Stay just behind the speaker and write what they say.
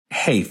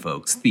Hey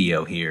folks,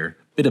 Theo here.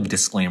 Bit of a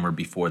disclaimer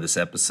before this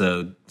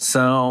episode.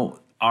 So,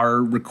 our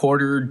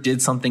recorder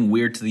did something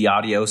weird to the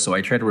audio, so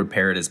I tried to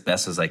repair it as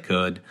best as I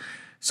could.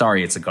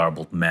 Sorry it's a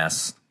garbled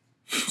mess.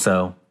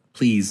 So,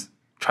 please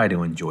try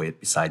to enjoy it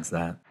besides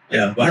that.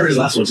 Yeah, but I heard his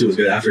last one too was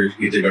good after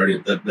he did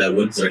Guardian, that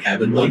woods or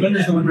cabin one.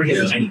 There's the one where he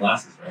has the tiny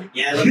glasses, right?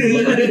 Yeah,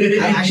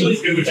 I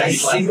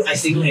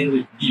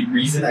single-handedly, the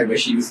reason I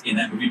wish he was in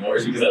that movie more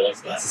is because I love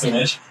his glasses so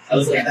much. I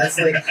was like, that's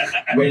like,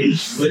 when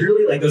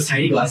literally like those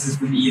tiny glasses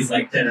for me is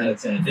like 10 out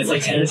of 10. It's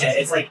like 10 out of 10.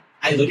 It's like,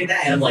 I look at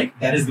that and I'm like,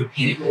 that is the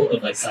pinnacle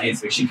of like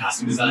science fiction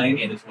costume design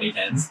in the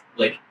 2010s.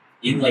 Like,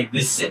 in like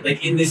this,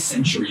 like in this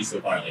century so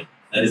far, like,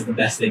 that is the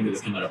best thing that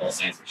has come out of all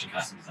science fiction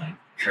costume design.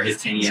 Are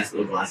his tiny ass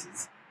little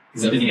glasses.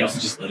 Because everything else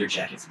is just leather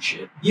jackets and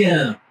shit.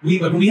 Yeah, we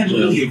haven't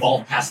really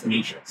evolved past the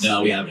Matrix.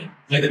 No, we haven't.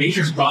 Like the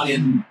Matrix brought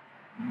in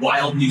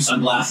wild new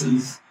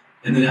sunglasses,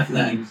 and then after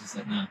that, he was just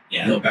like, no.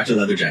 Yeah. No, back to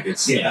leather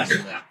jackets. Yeah, after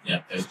that.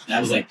 Yeah, that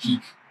was like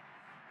peak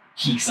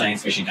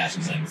science fiction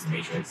costume design was the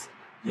Matrix.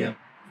 Yep.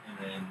 And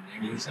then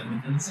everything's kind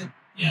of been the same.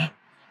 Yeah.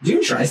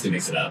 Dune tries to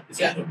mix it up. It's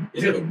got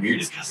the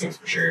weirdest costumes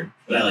for sure,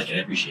 but I like it. I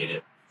appreciate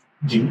it.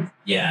 Dune?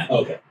 Yeah.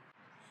 Okay.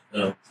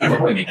 Oh. I would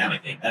probably make that my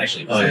thing. That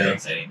actually was very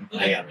exciting.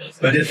 I got really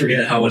excited. But I did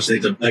forget how much they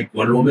did, like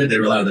Wonder Woman, they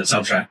relied on that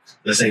soundtrack,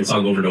 the same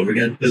song over and over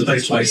again. Because it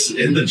plays twice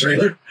in the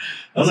trailer.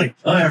 I was like,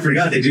 oh, I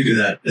forgot they do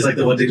that. It's like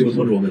what they do with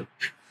Wonder Woman.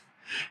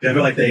 I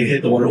feel like they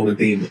hit the Wonder Woman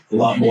theme a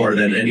lot more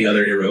than any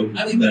other hero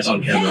that's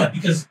on camera. Yeah,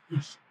 because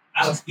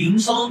out of theme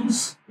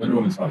songs, Wonder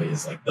Woman's probably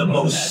is like the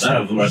most.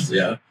 Out of the rest,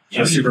 yeah.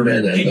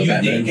 Superman and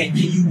Batman. Can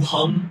you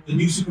hum the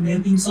new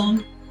Superman theme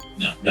song?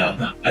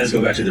 No. I just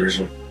go back to the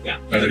original. Yeah.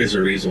 I think it's the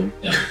original.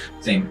 Yeah,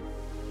 same.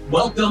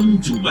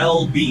 Welcome to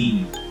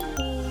Well-Being.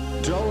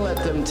 Don't let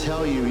them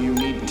tell you you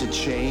need to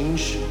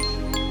change.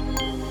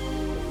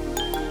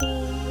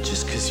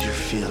 Just 'cause you're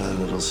feeling a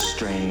little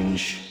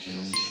strange.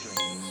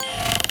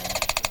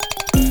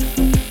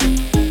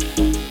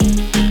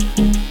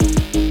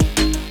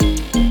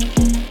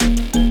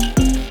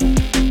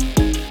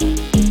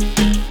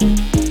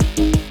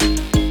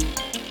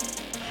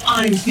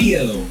 I'm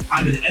Theo.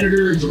 I'm an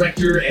editor,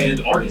 director, and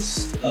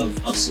artist of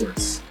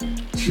sorts.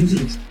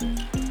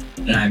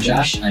 And I'm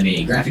Josh. I'm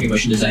a graphic and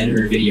motion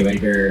designer, video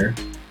editor.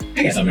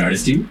 I guess I'm an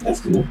artist too. That's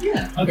cool.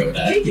 Yeah. I'll go with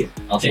that. Take it.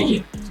 I'll take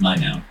it. It's mine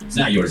now. It's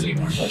not yours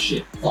anymore. Oh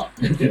shit. Fuck.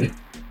 And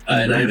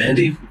I'm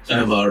Andy.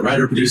 I'm a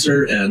writer,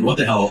 producer, and what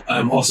the hell,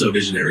 I'm also a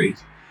visionary.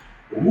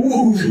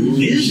 Ooh,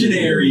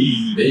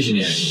 visionary.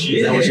 Visionary. Shit.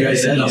 Is that what you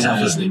guys said? I was half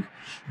Yeah. listening.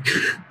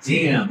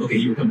 Damn. Okay,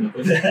 you were coming up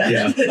with that.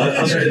 Yeah.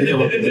 I was trying to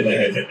come up with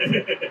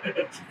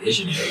it.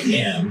 Visionary.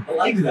 Damn. I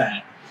like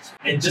that.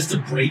 And just to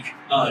break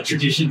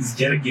traditions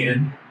yet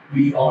again,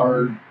 we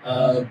are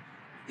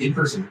in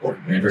person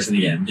recording. We're in person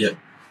again. Yep.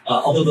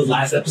 Although the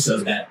last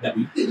episode that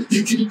we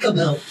didn't come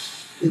out,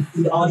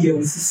 the audio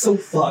was just so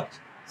fucked.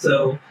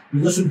 So we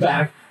listened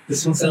back.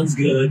 This one sounds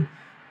good.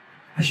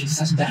 I should just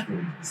have some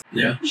background noise.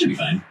 Yeah. It should be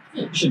fine.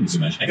 Yeah, it shouldn't be too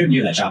much. I couldn't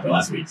hear that chopper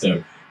last week,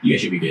 so you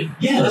guys should be good.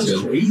 Yeah, that That's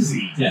was good.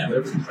 crazy. Yeah. There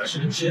was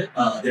compression and shit.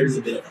 There's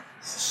a bit of a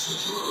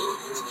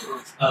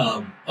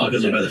Oh,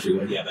 because we're by the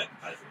freeway. yeah, but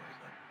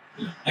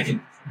you know, I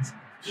can.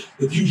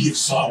 The beauty of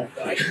song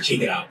that I can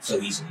take it out so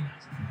easily now.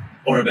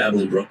 Or a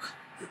babbling brook.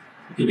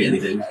 It could be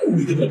anything. Ooh,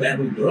 we could put a bad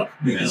mood up.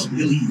 Make this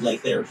really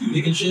like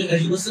therapeutic and shit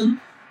as you listen.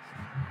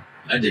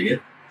 I dig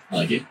it. I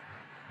like it.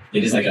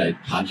 It is like a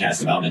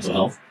podcast about mental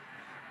health.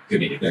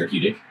 Could make it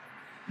therapeutic.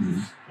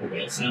 Or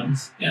whale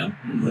sounds. Yeah.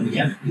 But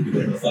again, we can do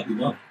whatever the fuck we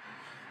want.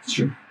 It's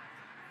true.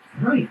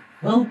 All right.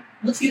 Well,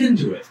 let's get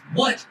into it.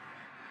 What,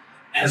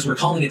 as we're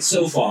calling it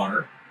so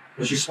far,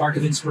 was your spark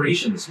of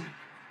inspiration this week?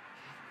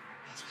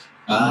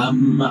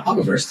 I'll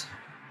go first.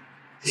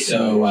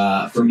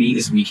 So for me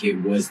this week,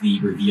 it was the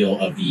reveal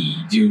of the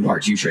Dune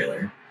Part 2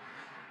 trailer.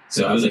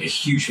 So I was like a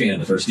huge fan of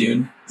the first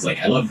Dune. It's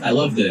like I love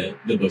the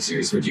book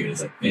series for Dune.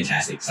 It's like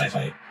fantastic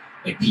sci-fi,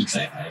 like peak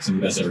sci-fi, some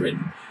of the best ever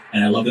written.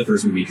 And I love the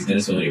first movie because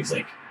Dennis Villeneuve was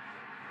like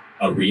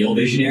a real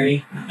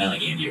visionary, not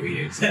like Andy over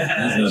here.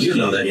 You don't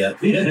know that yet.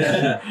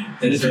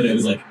 Dennis Villeneuve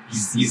was like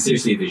he's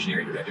seriously a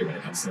visionary director when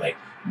it comes to like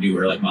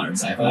newer like modern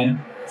sci-fi.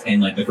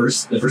 And like the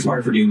first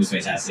part for Dune was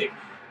fantastic,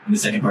 and the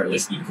second part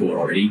looks even cooler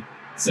already.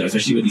 So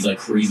especially with these like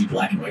crazy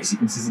black and white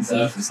sequences and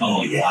stuff, it's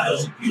gonna be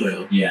wild.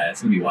 Yeah,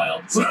 it's gonna be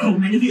wild. So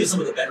maybe some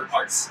of the better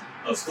parts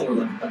of Thor: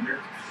 Love and Thunder.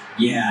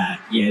 Yeah,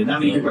 not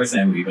many good parts of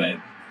that movie, but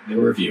there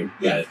were a few.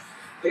 Yeah.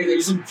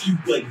 There's some few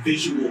like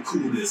visual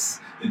coolness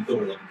in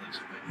Thor: Love and Thunder,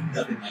 but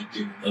nothing like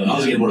Dune. I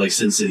was getting more like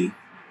Sin City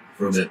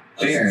from it.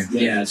 Fair.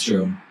 Yeah, it's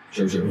true.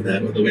 True.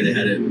 The way they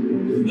had it.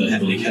 The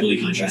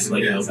heavily contrasted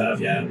like that stuff.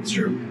 Yeah, it's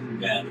true.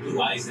 Yeah, the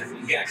blue eyes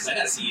definitely. Yeah, because I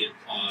got to see it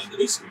on the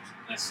big screen.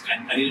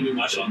 I didn't even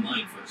watch it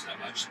online first.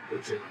 I watched the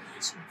trailer on the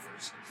big screen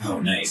first.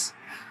 Oh, nice.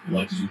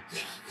 Lucky. Yeah,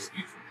 it's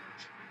beautiful.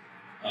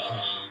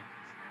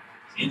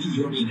 Andy,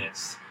 you're me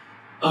next.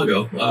 I'll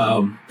go.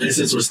 And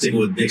since we're sticking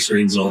with big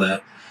screens and all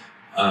that,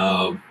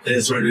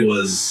 this right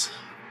was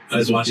I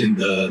was watching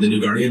the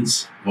new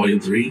Guardians Volume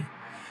 3.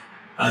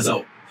 I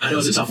know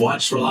it's a tough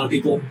watch for a lot of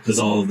people because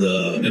all of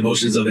the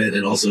emotions of it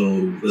and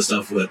also the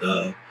stuff with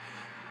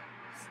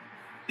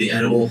the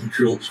animal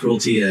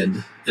cruelty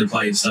and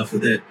implying stuff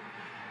with it.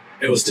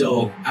 It was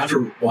still,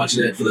 after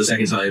watching it for the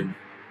second time,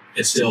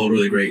 it's still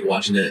really great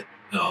watching it.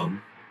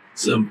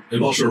 It's an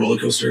emotional roller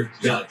coaster.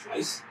 Got it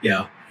twice.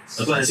 Yeah.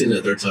 I'm planning to see it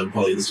a third time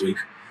probably this week.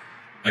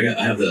 I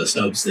have the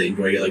stubs thing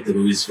where I get like the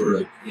movies for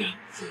like, Yeah.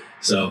 Sure.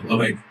 so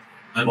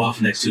I'm off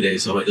the next 2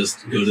 days, so I might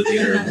just go to the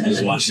theater and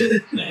just watch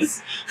it.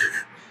 Nice.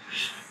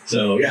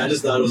 So yeah, I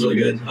just thought it was really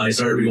good. I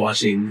started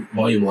rewatching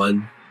Volume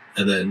 1,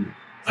 and then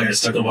I got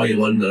stuck on Volume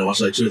 1, and I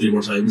watched like 2 or 3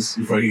 more times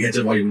before I could get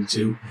to Volume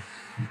 2.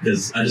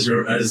 Because I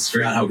just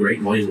forgot how great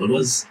Volume 1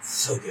 was.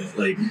 So good.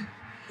 Like,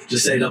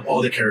 just setting up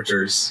all the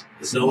characters.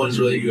 There's no one's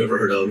really you ever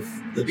heard of.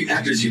 The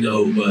actors you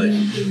know, but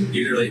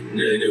you really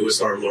knew with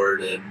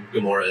Star-Lord and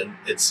Gamora, and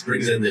it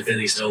brings in the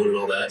Infinity Stone and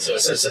all that. So it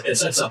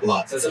sets up a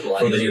lot. So that's a lot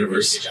For of the really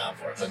universe. Good job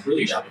for it. It's a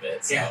really good job of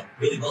it. So. Yeah,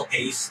 really well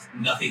paced.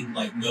 Nothing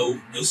like no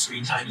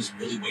screen time is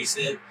really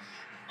wasted.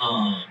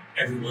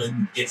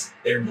 Everyone gets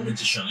their moment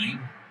to shine.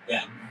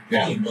 Yeah,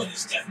 Volume 1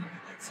 is definitely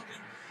like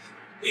fucking.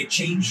 It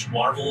changed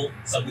Marvel.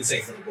 Some would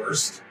say for the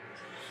worst.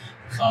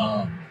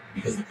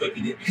 Because of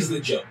the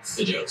jokes.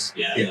 The jokes,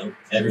 yeah. You know,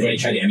 Everybody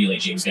tried to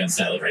emulate James Gunn's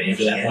style of writing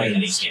after that point,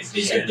 and they just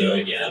couldn't do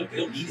it. Yeah, we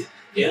don't need it.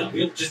 Yeah. we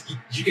don't just.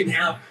 You can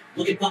have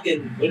look at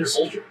fucking Winter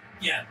Soldier.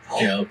 yeah.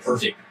 Yeah.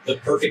 Perfect. The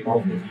perfect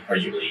Marvel movie,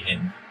 arguably,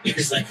 and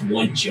there's like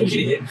one joke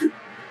in it. On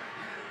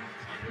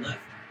your left.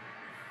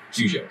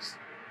 2 jokes.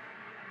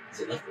 Is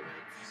it left or right?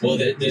 Well,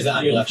 there's the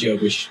on your left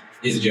joke, which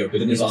is a joke, but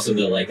then there's also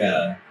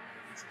the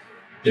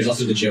there's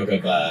also the joke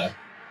of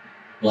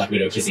Black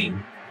Widow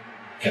kissing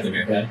Captain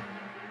America,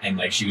 and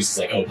like she was just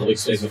like, "Oh, public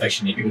displays of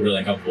affection make people really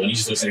uncomfortable," and he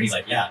just looks at her and he's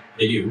like, "Yeah,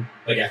 they do."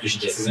 Like after she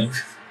kisses him,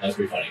 that was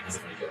pretty funny. That's a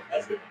funny joke.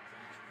 That's good.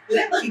 It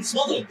had like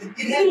small little.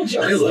 It had little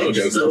jokes. It had little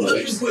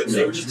jokes.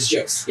 They were just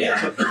jokes.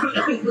 Yeah,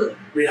 I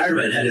mean, Iron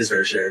Man had his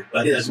fair share, but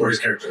I think that's more his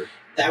character.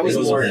 that was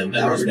It more. him.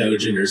 That And was Robert Downey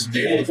Jr.'s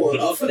able to pull it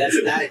off.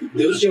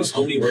 Those jokes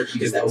only worked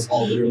because that was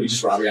all literally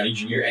just Robert Downey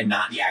Jr. and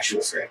not the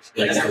actual script.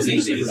 Like that was him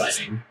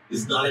improvising.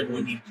 Is not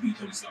everyone needs to be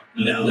Tony Stark.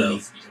 No. Everyone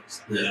needs to be Tony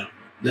Stark. Yeah.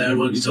 Now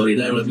everyone would be Tony.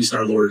 Now everyone would be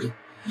Star-Lord.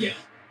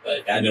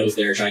 But God knows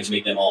they're trying to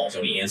make them all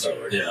Tony and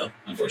Star-Lord. Yeah.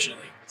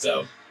 Unfortunately.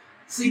 So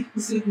See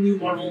the new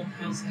Marvel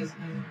has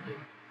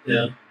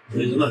Yeah.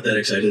 I'm not that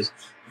excited.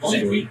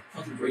 Volume 3.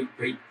 Fucking great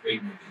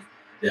movie.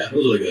 Yeah, it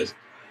was really good.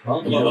 well,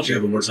 I'm gonna watch it a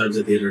couple more times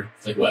at the theater.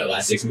 it's like what,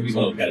 last 6 movies,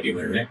 one of them gotta be a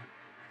winner, right?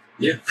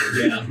 Yeah.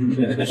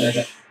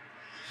 Yeah.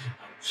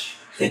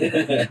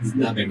 It's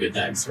not been good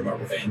times for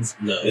Marvel fans.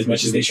 No. As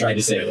much as they tried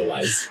to say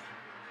otherwise.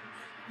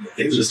 I think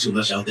there's just too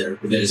much out there.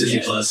 With There's- Disney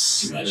yeah,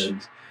 Plus. too much.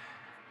 And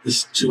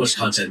there's too much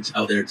content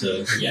out there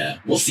to. Yeah.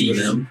 We'll see. For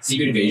them.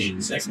 Secret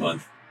Invasion's next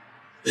month.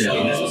 Yeah.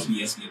 So, That's supposed to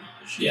be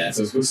espionage. yeah,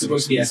 so it's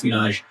supposed to be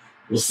espionage.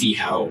 We'll see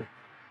how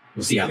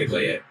they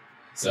play it.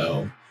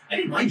 So I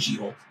didn't mind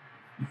She-Hulk.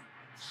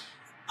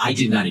 I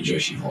did not enjoy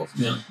She-Hulk.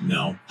 No.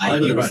 No. I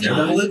it would was about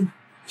Daredevil not- then?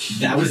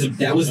 That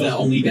was the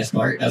only best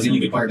part. That was the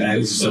only good part. But I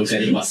was so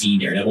excited about seeing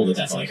Daredevil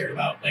that's all I cared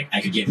about. Like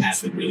I could get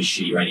past the really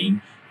shitty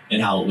writing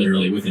and how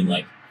literally within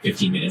like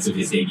 15 minutes of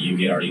his debut,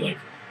 he had already like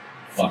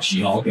fucked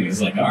She-Hulk, and it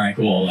was like, all right,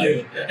 cool. Like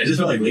Yeah, it just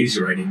felt like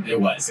lazy writing. it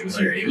was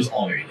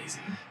all very lazy.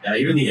 Yeah,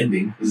 even the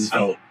ending just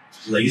felt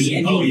lazy. The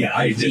ending- Oh yeah,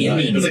 I the did not.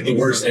 ending It was like the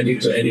worst ending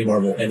to any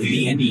Marvel The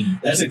ending. ending,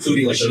 That's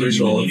including like the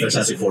original genuinely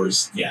Fantastic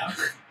Fours. yeah,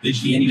 the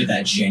ending of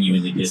that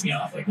genuinely pissed me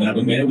off. Like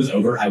when it was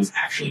over, I was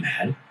actually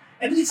mad.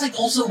 And then it's like,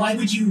 also, why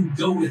would you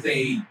go with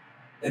an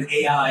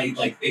AI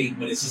like thing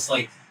when it's just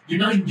like you're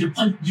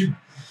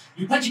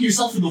punching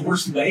yourself in the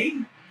worst way?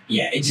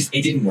 Yeah, it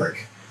didn't work.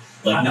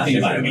 Like I'm nothing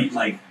not about sure it. if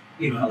like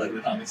you know how like in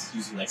the comics it's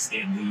usually like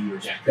Stan Lee or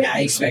Jack. Yeah, I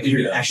expected her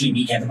to actually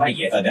meet Kevin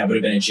Feige. I thought that would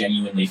have been a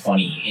genuinely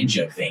funny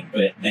in-joke thing,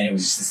 but then it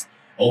was just this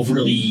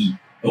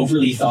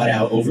overly thought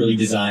out, overly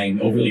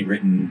designed, overly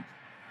written,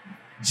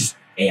 just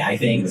AI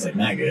thing. It was like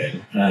not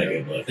good, not a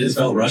good look. It just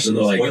felt rushed and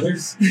they're like,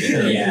 Spoilers.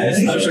 Yeah,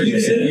 I'm sure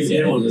you've seen it. Yeah.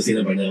 Everyone has seen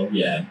it by now.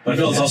 Yeah, But I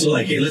felt it's also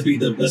like, hey, let's beat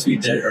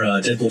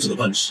Deadpool to the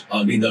punch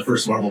on being the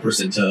first Marvel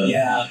person to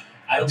Yeah,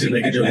 I don't to think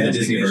make a joke in I the don't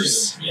think they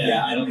Disneyverse. should've- Yeah.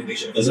 Yeah, I don't think they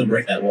should have doesn't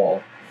break that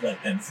wall.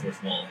 let them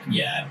fourth wall.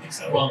 yeah, I don't think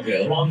so.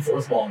 Wrong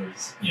fourth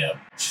wallers. Yeah.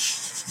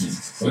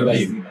 What about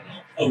you?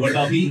 Oh, what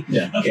about me?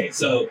 Yeah. Okay,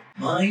 so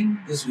mine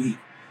this week.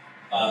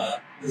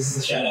 This is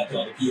a shout out to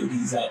all the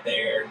PODs out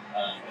there.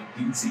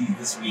 You can see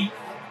this week.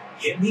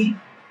 Hit me.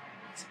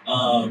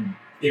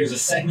 There's a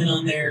segment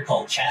on there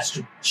called Chad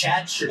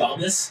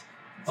Stradamus.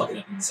 I'm fucking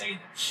up even saying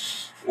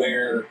it.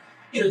 Where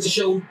it's a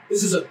show.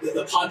 This is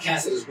the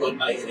podcast that is run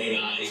by an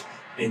AI,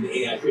 and the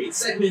AI creates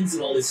segments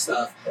and all this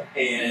stuff.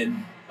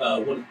 And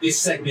this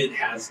segment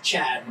has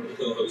Chad, one of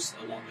the co-hosts,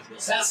 along with Will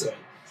Sasso,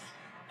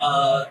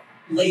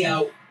 lay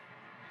out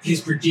his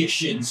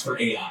predictions for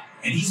AI,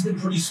 and he's been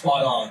pretty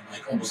spot on.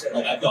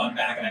 Like I've gone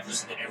back and I've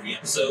listened to every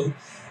episode,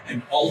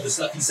 and all of the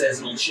stuff he says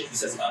and all the shit he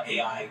says about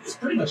AI is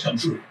pretty much come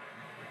true.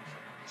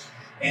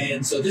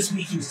 And so this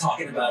week he was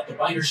talking about the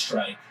writer's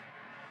strike.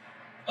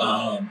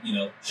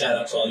 Shout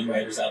out to all you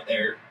writers out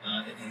there,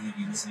 and any of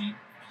you listening.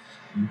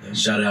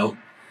 Shout out.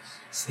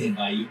 Stand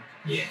by you.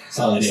 Yeah,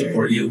 Solid solidarity.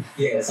 support you.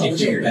 Yeah, Get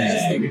your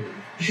bag.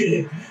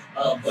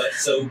 But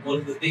so one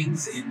of the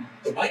things in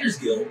the Writers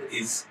Guild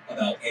is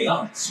about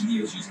AI,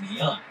 studios using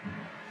AI.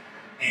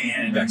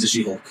 And Back to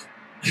She-Hulk.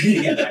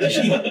 yeah, back to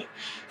She-Hulk.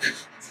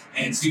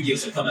 And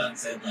studios have come out and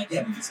said, like,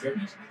 yeah, we've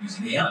experimented with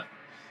using AI.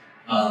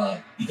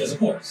 Because of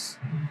course.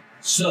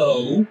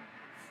 So,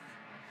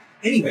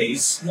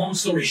 anyways, long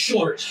story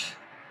short,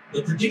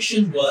 the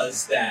prediction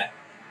was that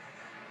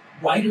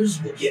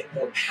writers will get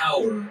more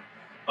power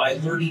by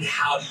learning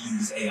how to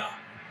use AI.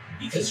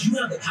 Because you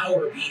have the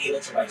power of being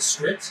able to write a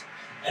script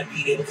and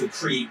being able to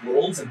create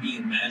worlds and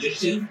being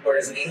imaginative,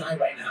 whereas an AI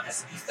right now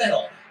has to be fed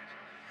all that.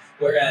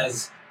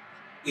 Whereas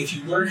if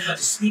you learn how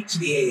to speak to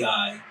the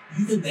AI,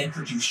 you can then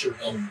produce your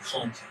own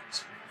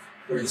content.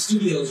 Where the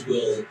studios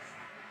will,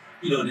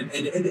 and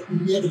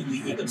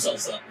inevitably eat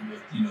themselves up, and we'll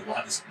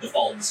have the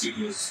fall of the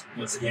studios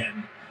once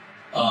again,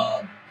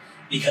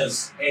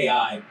 because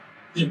AI,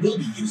 they will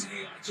be using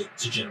AI to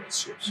generate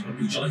scripts. You want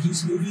a new John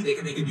Hughes movie? They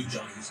can make a new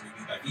John Hughes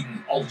movie by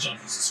feeding all the John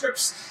Hughes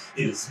scripts,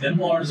 his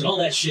memoirs, and all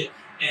that shit,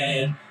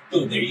 and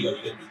boom, there you go.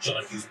 You get a new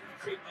John Hughes movie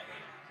created by AI.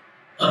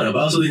 I don't know, but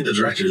I also think the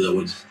director though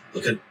would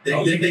look at they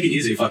can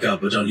easily fuck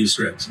up a John Hughes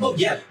script. Oh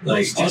yeah,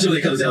 Like ultimately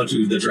it comes down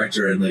to the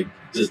director and like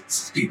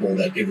just people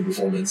that give the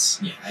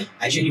performance. Yeah,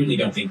 I genuinely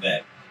don't think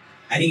that.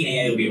 I think an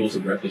AI will be able to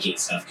replicate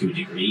stuff to a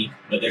degree,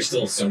 but there's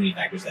still so many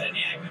factors that an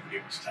AI will never be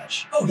able to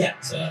touch. Oh yeah,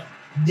 So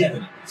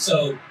definitely.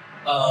 So,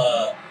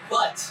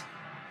 but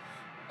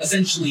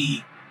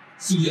essentially,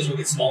 studios will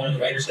get smaller in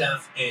the writer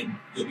staff, and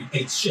you'll be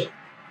paid shit.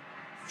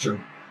 sure.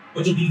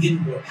 But you'll be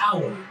getting more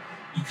power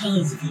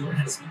because if you learn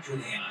how to speak to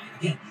an AI,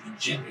 again, you can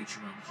generate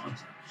your own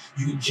content.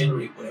 You can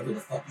generate whatever the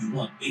fuck you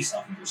want based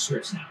off of your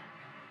scripts now.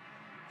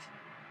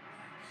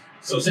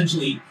 So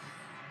essentially,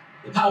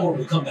 the power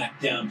will come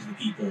back down to the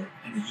people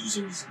and the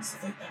users and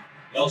stuff like that.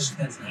 It all just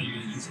depends on how you're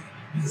going to use AI,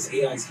 because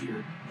AI is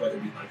here whether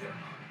we like it or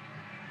not.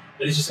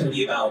 But it's just going to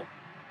be about,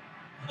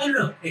 I don't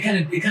know. It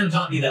kind of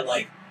taught me that,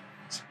 like,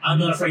 I'm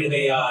not afraid of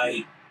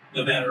AI,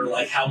 no matter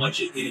like how much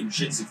it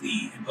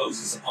intrinsically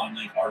imposes upon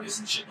like artists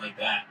and shit like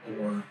that,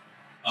 or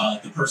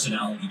the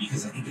personality,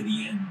 because I think in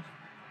the end,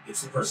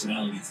 it's the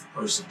personality, it's the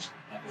person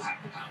that will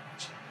have the power.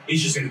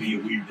 It's just going to be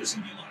there's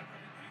going to be a lot of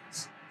private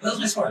things. That was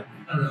my spark.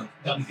 I don't know.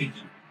 Got me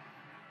thinking.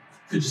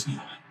 Could just be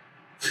high.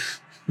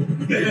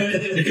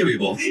 It could be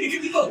both. It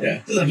could be both. Yeah,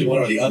 it doesn't have to be one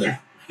or the other.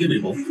 It could be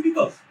both. It could be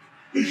both.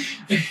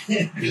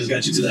 It just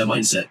got you to that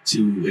mindset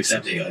to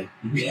accept AI.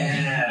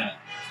 Yeah.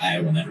 I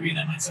will never be in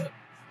that mindset.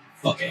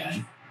 Fuck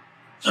AI.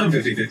 I'm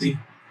 50-50.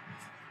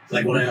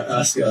 Like when I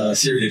ask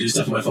Siri to do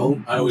stuff on my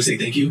phone, I always say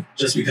thank you,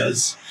 just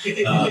because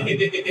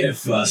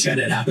if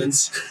Skynet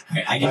happens,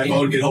 I my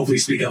phone can hopefully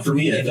speak up for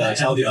me and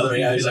tell the other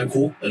AIs I'm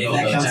cool. And If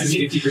that counts as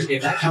 50%,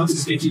 if that counts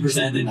as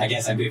 50%, then I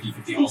guess I'm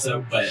 50-50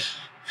 also. But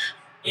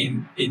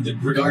in the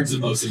regards of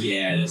most of the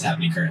AI that's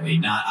happening currently,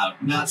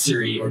 not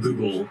Siri or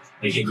Google,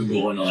 like hey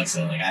Google and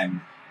Alexa, like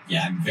I'm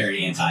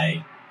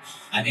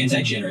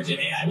anti-generative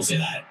AI. We'll say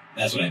that.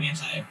 That's what I'm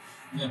anti.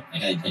 Yeah.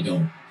 Like I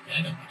don't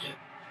like it.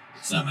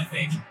 It's not my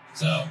thing.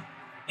 So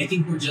I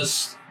think we'll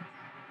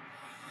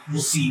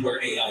see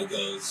where AI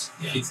goes.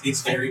 Yeah.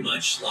 It's very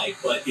much like,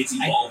 but it's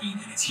evolving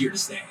and it's here to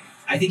stay.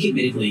 I think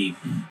admittedly,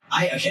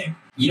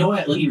 you know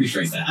what? Let me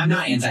rephrase that. I'm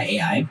not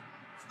anti-AI.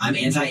 I'm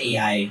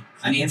anti-AI.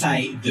 I'm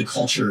anti the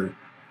culture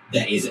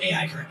that is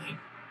AI currently.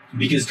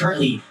 Because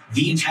currently,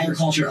 the entire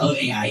culture of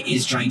AI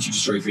is trying to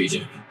destroy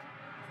creativity.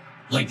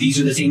 Like, these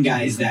are the same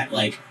guys that,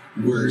 like,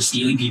 were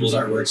stealing people's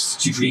artworks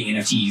to create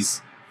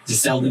NFTs to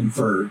sell them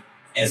for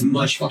as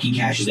much fucking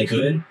cash as they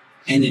could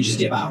and then just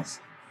dip out.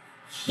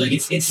 Like,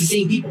 it's the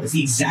same people. It's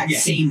the exact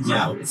same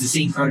crowd. It's the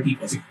same crowd of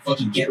people. It's a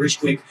fucking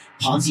get-rich-quick,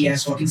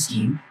 Ponzi-ass fucking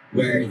scheme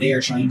where they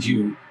are trying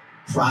to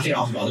profit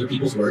off of other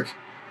people's work.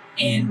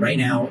 And right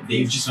now,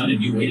 they've just found a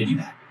new way to do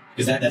that.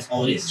 Because that's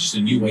all it is. It's just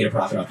a new way to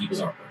profit off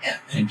people's artwork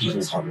and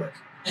people's hard work.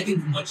 I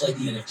think much like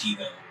the NFT,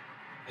 though,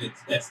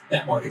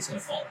 that market's going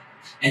to fall.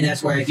 And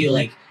that's where I feel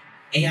like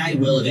AI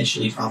will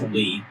eventually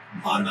probably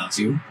bottom out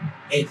too.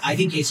 I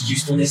think its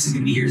usefulness is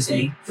going to be here to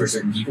stay for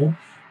certain people.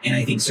 And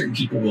I think certain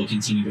people will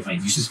continue to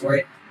find uses for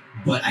it.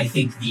 But I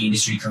think the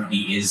industry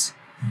currently is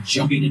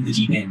jumping into the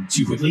deep end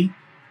too quickly.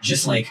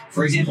 Just like,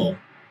 for example,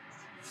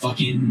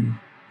 fucking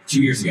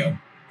 2 years ago,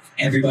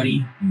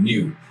 everybody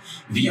knew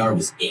VR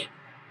was it.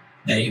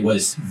 That it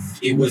was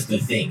the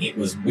thing. It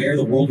was where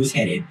the world was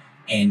headed.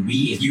 And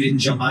if you didn't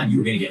jump on, you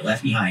were going to get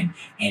left behind.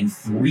 And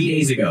 3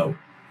 days ago,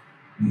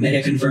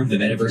 Meta confirmed the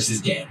metaverse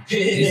is dead. It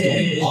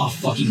is going off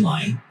fucking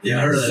line. Yeah,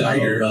 I heard that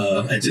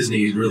Iger at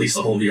Disney released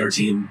the whole VR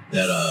team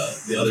that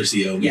the other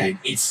CEO made. Yeah,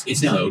 it's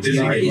done. So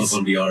Disney gave up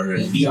on VR.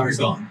 And VR is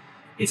gone.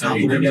 It's out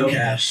the crypto window.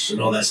 cash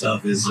and all that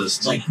stuff is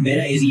just... Like,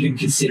 Meta is even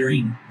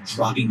considering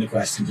dropping the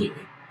Quest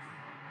completely.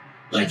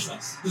 Like, That's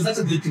nice. Because that's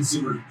a good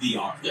consumer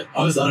VR. Yeah, I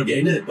always thought of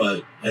getting it,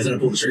 but I didn't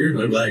pull the trigger,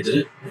 and I'm glad I did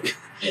it.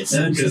 it's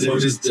Because it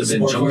would just have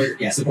been support junk.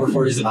 for it, support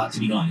for it is about to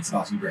be gone. It's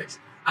about to be breaked.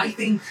 I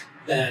think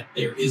that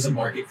there is a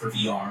market for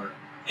VR,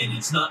 and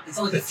it's not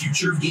like the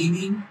future of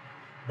gaming,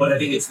 but I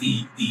think it's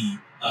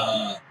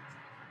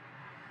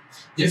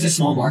There's a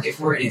small market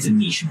for it, and it's a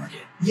niche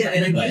market.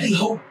 and I really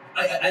hope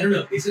I don't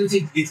know. It's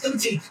gonna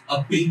take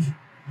a big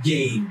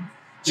game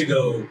to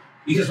go,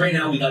 because right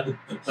now we got the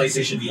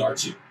PlayStation VR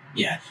 2.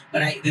 Yeah,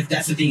 but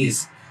that's the thing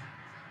is,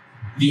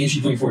 the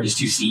entry point for it is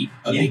too steep.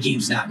 A big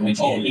game's not going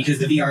to get because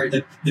the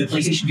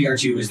PlayStation VR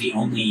 2 is the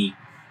only,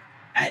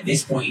 at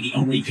this point, the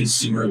only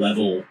consumer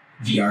level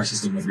VR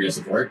system with real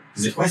support.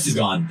 Because if Quest is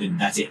gone, then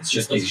that's it. It's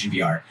just PlayStation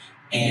VR,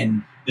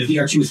 and the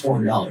VR 2 is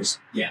 $400.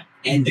 Yeah,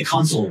 and the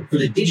console for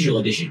the digital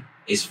edition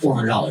is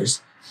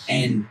 $400,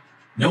 and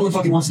no one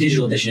fucking wants a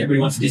digital edition.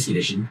 Everybody wants a disc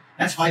edition.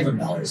 That's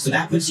 $500. So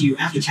that puts you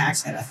after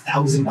tax at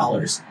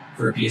 $1,000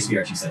 for a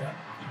PSVR 2 setup.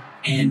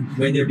 And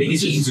when their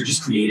biggest games are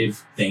just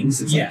creative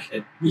things, it's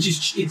like, which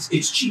is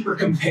it's cheaper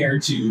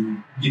compared to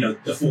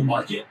the full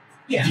market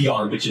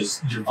VR, which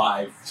is your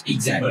Vive.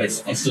 Exactly,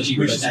 it's still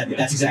cheaper. But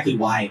that's exactly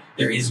why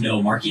there is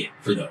no market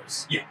for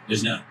those. Yeah,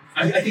 there's none.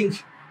 I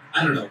think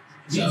I don't know.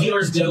 So,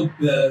 VR's dope.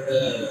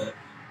 The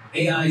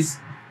AI's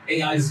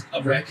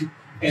a wreck,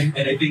 and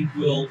I think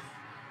we're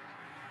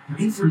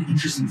in for an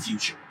interesting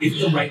future if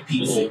the right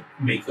people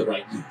make the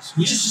right moves.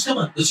 Which is just I'm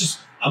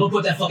gonna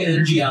put that fucking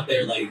energy out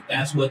there. Like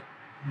that's what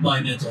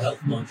my mental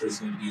health mantra is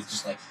going to be, is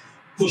just like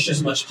push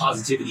as much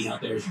positivity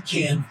out there as you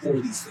can for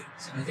these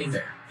things. And I think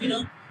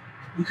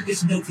we could get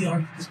some dope VR,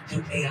 we could get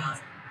some dope AI.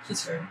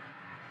 That's fair.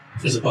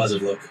 There's a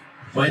positive look.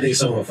 I think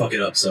someone will fuck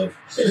it up, so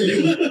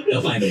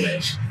They'll find a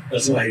way.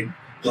 that's why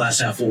glass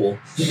half full.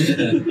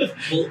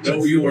 Well,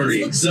 Don't you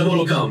worry. Someone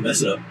will come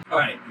mess it up. all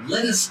right,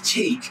 let us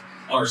take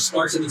our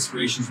sparks of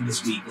inspiration from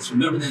this week. Let's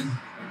remember them.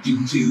 Our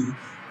Doom 2,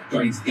 our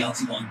Guardians of the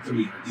Galaxy 1, 3,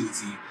 and our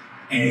Doozy.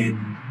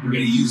 And we're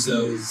going to use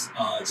those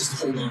just to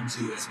hold on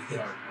to as we hit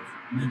our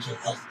mental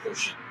health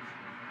portion.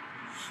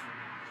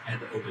 I had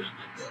to open up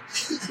my book.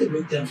 I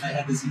wrote down, I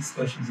have these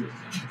questions written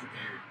down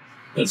prepared.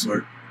 That's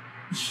smart.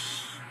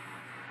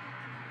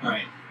 All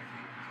right.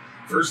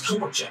 First,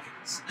 homework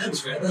check-ins. I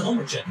almost forgot the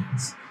homework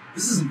check-ins.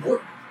 This is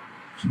important.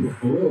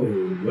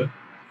 Whoa.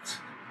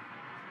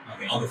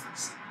 Okay, I'll go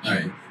first. All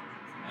right.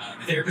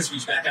 The therapist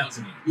reached back out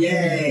to me.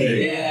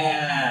 Yay.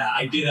 Yeah,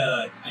 I did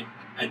I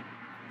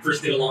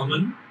first did a long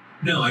one.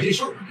 No, I did a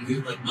short one. I did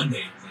it like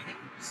Monday. I was like, hey,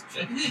 just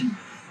checking in.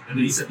 And then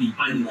he sent me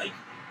finally like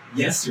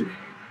yesterday.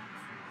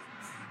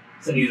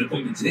 Sent me an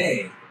appointment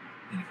today.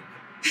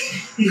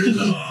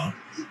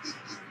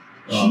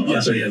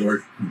 That's why he had to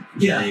work.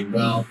 Yeah.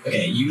 Well,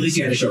 okay. At least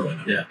you had a short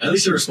one. Yeah. At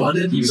least he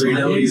responded. He So you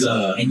know responded, he's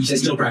and you said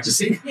still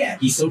practicing. Yeah,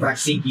 he's still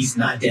practicing. He's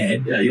not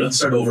dead. Yeah, you don't have to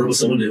start over with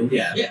someone new.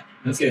 Yeah. Yeah.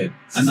 That's good.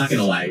 I'm not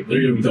gonna lie.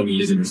 Literally, when he told me he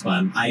doesn't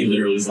respond, I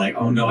literally was like,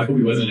 "Oh no, I hope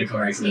he wasn't in a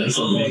car accident or Oh,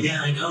 something."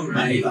 yeah, I know,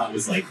 My right? thought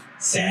was like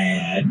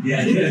sad. Yeah,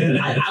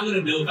 I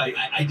wouldn't know if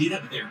I did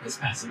have a therapist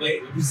pass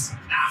away. It was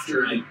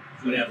after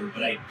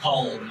but I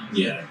called and I was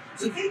Yeah.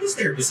 like, hey, this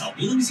therapist helped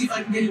me. Let me see if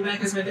I can get him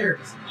back as my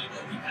therapist. And I'm like,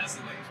 oh, he passed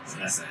away. So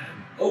that's sad.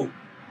 Oh,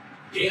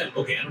 damn.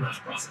 Okay, I don't know how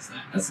to process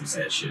that. That's some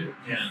sad shit.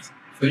 Yeah.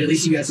 But at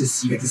least you got to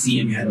see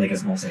him. You had like a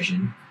small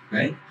session,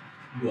 right?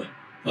 What?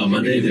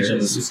 Monday, There there it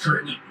This was. was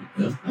current.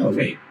 No. Oh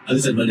wait. I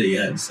said Monday,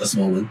 yeah, it's a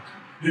small one.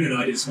 No.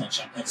 I did a small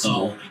check. Like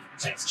small, like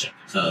text check.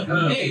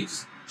 Hey,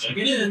 just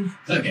checking in.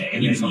 Okay,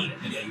 and you responded.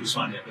 And yeah, he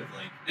responded with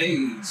like,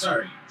 hey,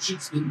 sorry,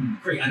 shit's been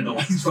great. I don't know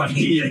why he's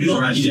responding.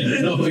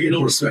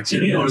 No respect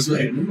here. No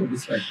respect. No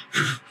respect.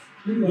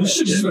 This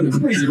shit just running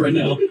crazy right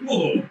now.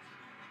 Whoa.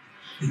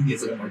 He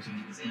gets like a martini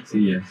in his hand. So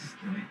Yeah.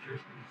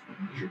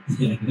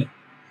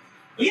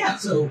 But yeah,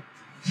 so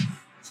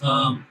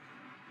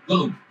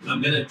boom.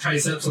 I'm gonna try to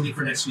set up something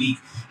for next week.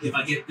 If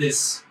I get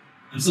this,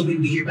 I'm still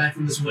waiting to hear back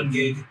from this one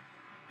gig,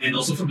 and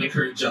also from my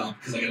current job,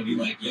 because I gotta be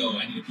like, yo,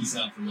 I need to peace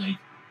out for like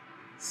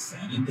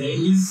 7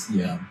 days.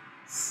 Yeah.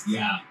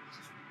 Yeah.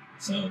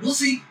 So we'll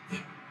see.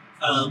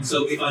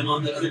 So if I'm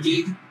on that other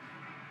gig,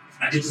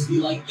 I could just be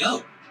like,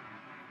 yo,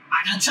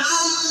 I got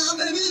time,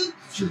 baby.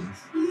 True.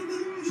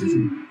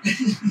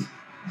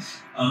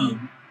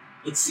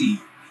 Let's see.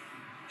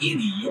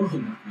 Andy, your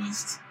homework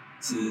was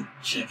to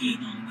check in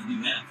on the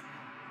new app.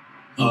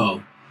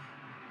 Oh.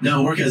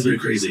 No, work has been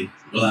crazy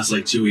the last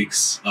like 2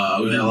 weeks.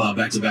 We've had a lot of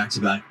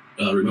back-to-back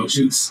remote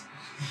shoots.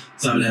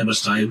 So I haven't had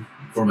much time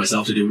for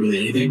myself to do really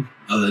anything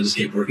other than just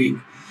keep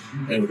working.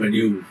 And with my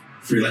new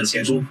freelance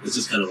schedule, it's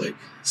just kind of like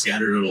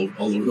scattered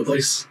all over the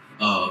place.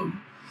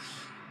 I'm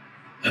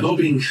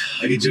hoping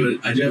I could do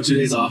it. I do have 2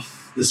 days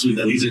off this week.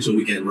 That leads into a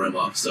weekend where I'm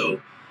off. So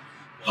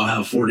I'll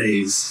have 4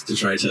 days to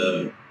try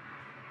to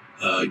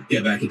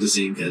get back into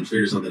sync and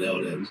figure something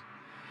out and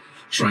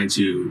trying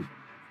to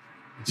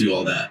do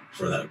all that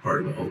for that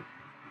part of my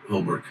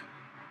homework.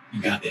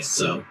 You got this.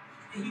 So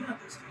Hey, you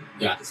got this, dude.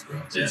 You got this, bro.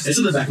 yeah, it's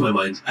in the back of my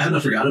mind. I have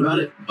not forgotten about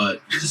it,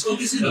 but Just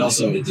focus in But on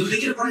also- it. Don't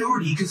make it a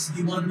priority, because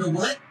you want to know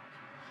what?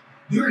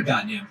 You're a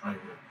goddamn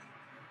priority.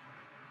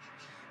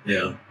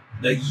 yeah.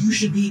 Like, you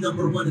should be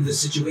number one in this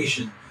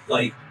situation.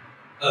 Like,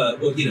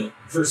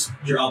 first,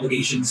 your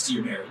obligations to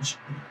your marriage.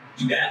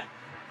 Do that.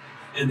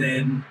 And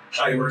then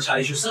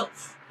prioritize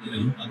yourself.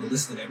 On the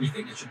list of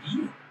everything, it should be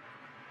you.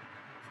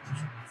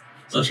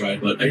 That's right.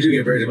 But I do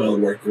get buried in my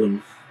own work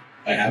when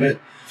I have it.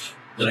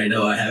 Then I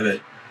know I have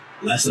it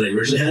less than I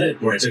originally had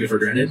it, or I took it for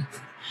granted.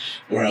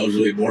 where I was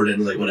really bored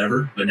and like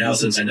whatever. But now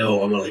since I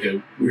know I'm on like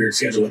a weird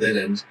schedule with it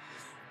and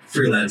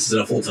freelance is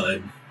a full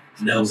time,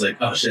 now I was like,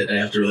 oh shit, I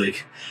have to really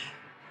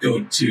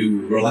go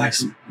to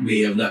relax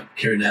me of not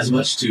caring as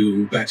much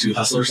to back to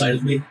hustler side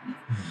of me,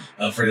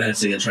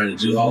 freelancing and trying to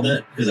do all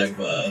that because I've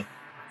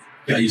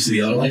got used to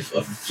the other life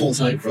of full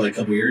time for like a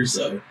couple years.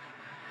 So,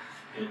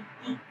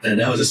 and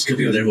now just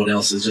competing with everyone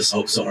else is just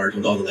so hard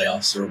with all the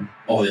layoffs from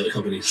all the other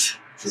companies.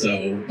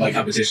 So my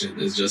competition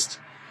is just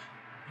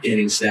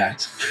getting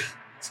stacked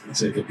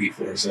to compete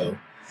for. So,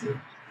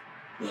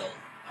 well,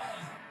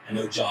 I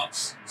know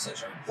jobs and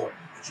such are important,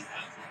 but you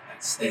have like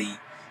that steady.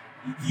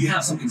 You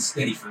have something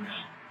steady for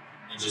now,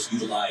 and just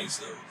utilize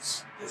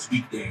those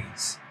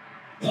weekdays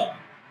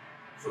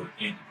for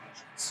any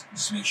projects.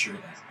 Just make sure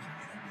that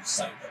you don't lose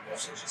sight of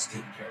also just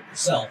taking care of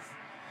yourself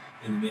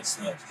in the midst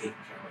of taking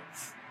care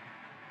of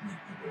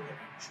the world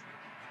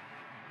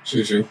around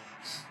you. true.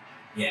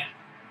 Yeah.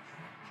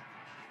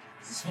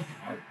 This is fucking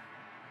hard.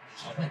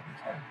 Job life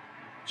is hard.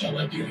 Job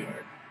life really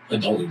hard.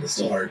 Adulting is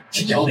still hard.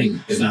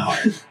 Adulting is not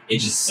hard. It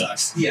just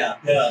sucks. Yeah.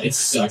 It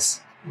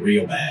sucks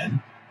real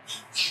bad.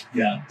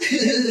 Yeah.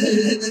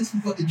 That's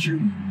fucking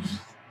true.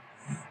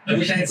 I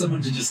wish I had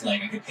someone to just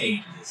like I could pay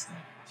to just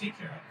take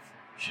care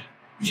of shit.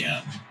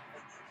 Yeah.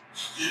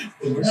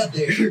 But we're not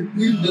there.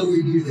 We're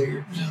nowhere near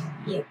there.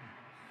 No.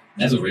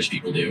 That's what rich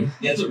people do.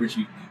 Yeah, that's what rich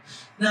people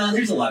do. Nah,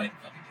 there's a lot I can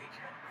fucking take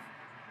care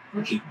of.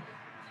 We're capable.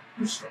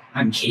 We're strong.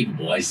 I'm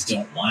capable. I just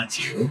don't want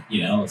to.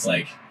 It's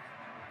like,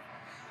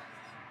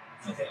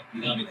 Okay,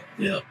 you got me there.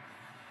 Yeah.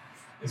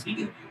 And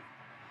speaking of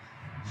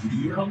you do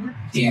your homework?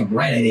 damn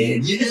right I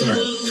did. Yeah.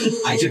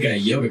 I took a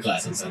yoga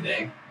class on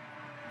Sunday.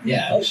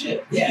 Yeah. Oh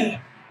shit. Yeah.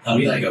 How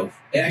did that go?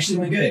 It actually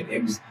went good.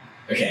 It was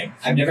okay.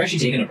 I've never actually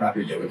taken a proper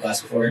yoga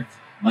class before.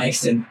 My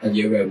extent of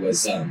yoga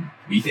was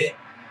Wii Fit.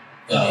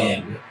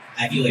 And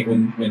I feel like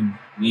when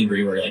me and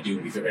Brie were like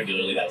doing Wii Fit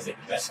regularly, that was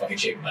like the best fucking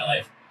shape of my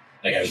life.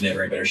 Like I was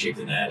never in better shape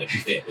than that. Like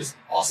Wii Fit was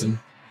awesome.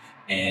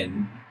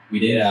 And we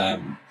did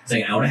it's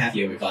like an hour and a half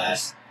yoga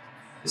class.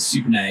 It was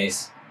super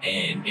nice,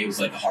 and it was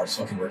like the hardest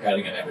fucking workout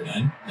I've ever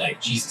done. Like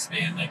Jesus,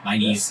 man, like my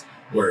knees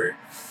were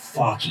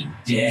fucking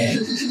dead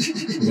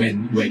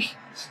when like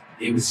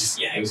it was just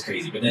it was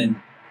crazy. But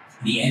then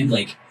the end,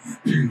 like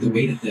the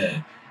way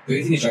the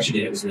instructor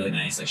did it was really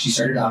nice. Like she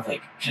started off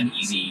like kind of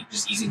easy,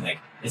 just easing like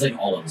it's like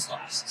all levels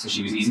class. So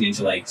she was easing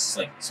into like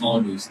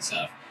smaller moves and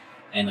stuff,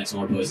 and like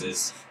smaller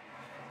poses.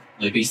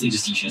 Like basically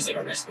just teaching us like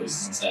our rest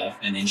poses and stuff,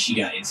 and then she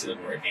got into the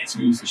more advanced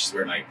moves, which is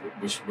where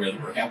the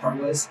workout part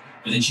was.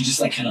 But then she just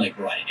like kind of like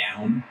brought it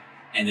down,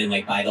 and then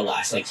like by the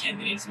last like 10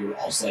 minutes, we were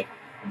also like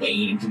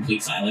laying in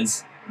complete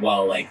silence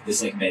while like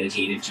this like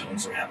meditative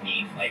tones were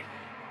happening. Like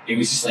it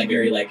was just like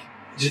very like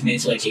just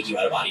meant to like take you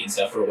out of body and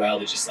stuff for a while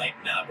to just like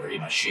not worry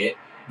about shit,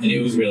 and it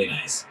was really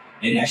nice.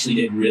 And it actually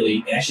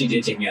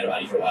did take me out of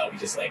body for a while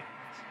because like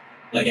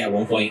at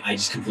one point I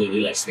just completely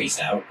like spaced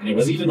out, and it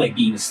wasn't even like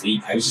being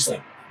asleep. I was just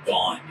like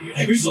gone, dude.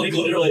 I was like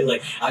literally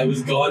like I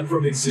was gone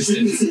from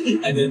existence,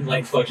 and then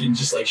like fucking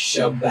just like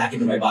shoved back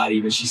into my body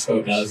when she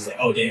spoke, and I was like,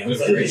 oh damn, it was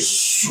like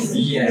crazy.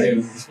 Yeah, it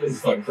was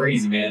fucking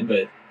crazy, man.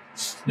 But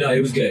no, it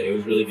was good. It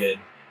was really good.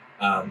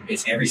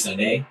 It's every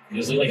Sunday, and it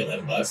was like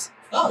 $11.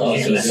 Oh,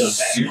 So that's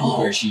it's not bad.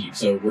 super cheap.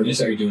 So we're gonna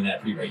start doing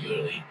that pretty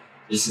regularly.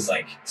 This is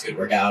like it's a good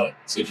workout,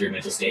 it's good for your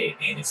mental state,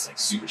 and it's like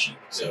super cheap.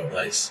 So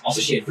Nice.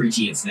 also she had free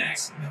tea and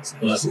snacks, and that was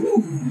nice. Well,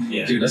 that's,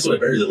 Yeah. dude, that's what I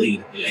buried the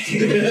lead. Yeah.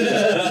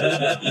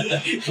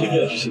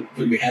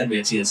 When we had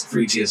man TS,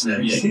 free TS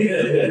snacks.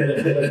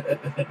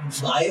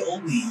 My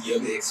only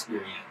yoga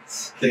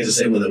experience. I think it's the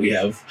same one that we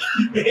have.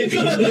 It's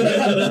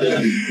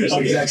the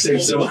exact same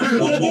We'll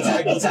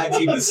story. tag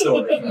team this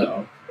story.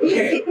 Oh.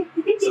 Okay,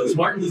 so it's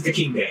Martin Luther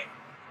King Day.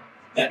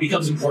 That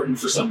becomes important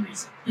for some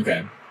reason.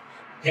 Okay.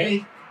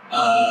 Okay?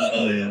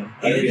 Oh yeah.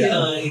 Andy and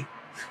I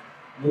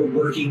were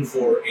working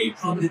for a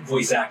prominent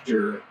voice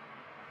actor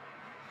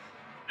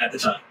at the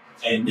time.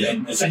 And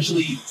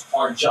essentially,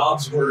 our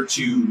jobs were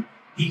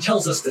he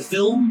tells us to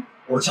film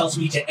or tells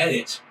me to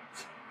edit.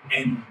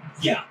 And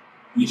yeah,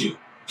 we do.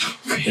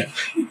 Yeah.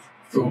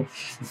 Cool.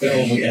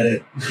 Film, we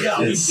edit.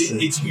 Yeah, It's-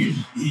 it's weird.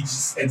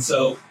 And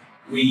so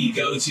we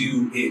go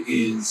to, it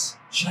is,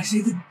 should I say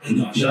the?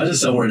 No, No,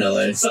 just somewhere in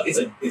LA.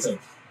 it's a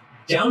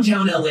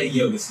downtown LA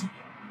yoga studio.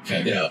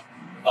 Okay. Yeah.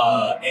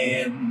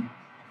 And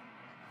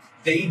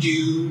they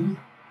do,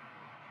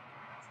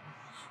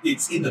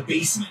 it's in the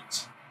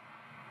basement.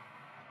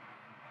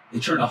 They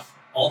turn off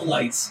all the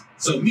lights.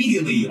 So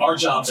immediately our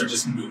jobs are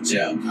just moved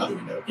Yeah. out the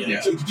window.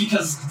 Yeah.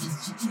 Because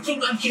we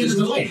don't have cameras. There's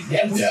no lighting.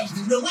 Yeah.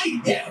 There's no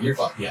lighting. Yeah. You're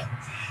fucked. Yeah.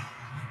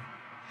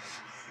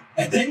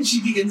 And then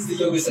she begins the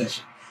yoga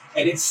session.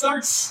 And it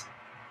starts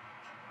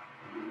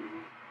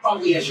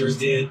probably as yours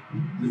did,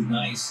 with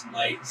nice,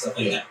 light, stuff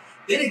like that.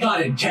 Then it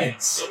got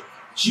intense.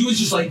 She was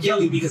just like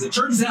yelling because it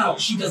turns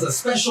out she does a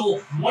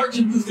special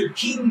Martin Luther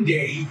King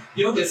Day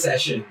yoga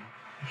session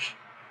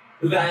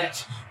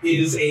that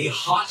is a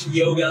hot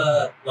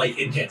yoga, like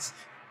intense.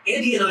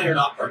 Andy and I are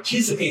not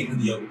participating in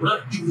the yoga. We're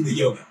not doing the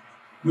yoga.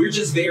 we're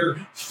just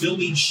there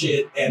filming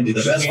shit, and The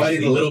best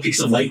fighting the little piece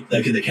of light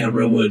that the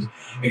camera would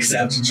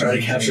accept and try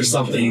to capture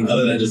something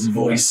other than just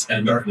voice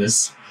and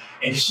darkness.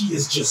 and she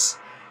is just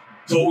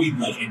going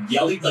like and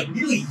yelling, like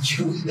nearly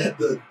yelling at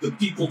the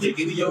people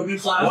taking the yoga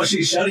class. While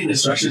she's shouting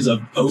instructions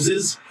of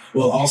poses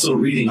while also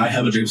reading I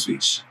Have a Dream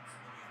speech.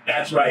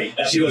 That's right.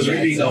 She was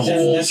reading the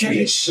whole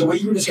speech. The way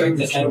you were describing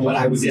that's kind of what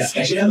I was Yeah,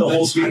 expecting. she had the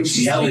whole I speech was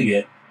just yelling like,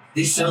 it.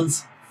 This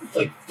sounds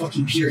like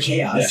fucking pure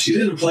chaos. Yeah, she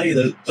didn't play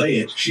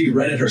it. She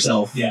read it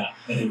herself. Yeah,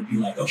 and it would be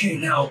like, okay,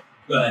 now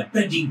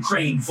bending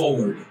crane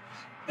forward,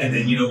 and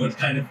then would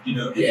kind of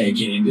Yeah,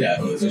 getting Yeah.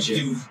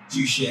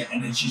 do shit,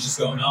 and then she's just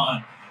going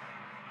on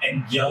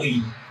and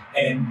yelling,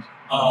 and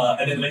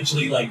then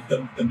eventually like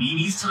the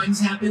Mimi's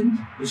times happened.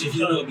 Which if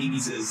you don't know what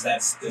Mimi's is,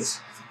 that's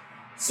this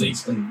sleep.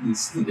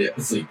 Sleep, yeah.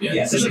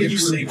 Yeah, It's like you a were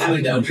sleep having-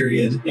 cooling down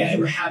period. Yeah,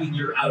 we're having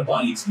your out of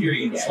body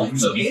experience. Yeah. Like,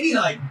 so Andy and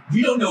I,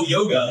 we don't know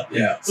yoga.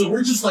 Yeah. So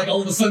we're just like,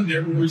 all of a sudden,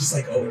 we're just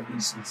like, oh, everyone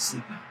just went to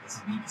sleep now. This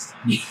is Mimi's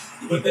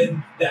time. But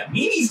then that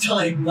Mimi's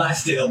time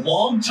lasted a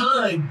long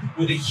time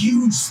with a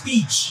huge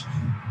speech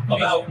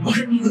about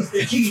Martin Luther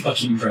King.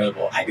 Fucking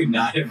incredible. I could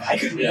not have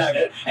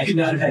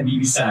had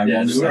Mimi's time. Yeah,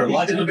 while we were just-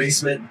 locked in the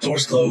basement,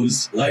 doors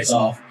closed, lights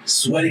off,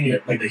 sweating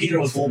it. Like the heater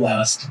was full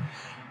blast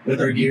with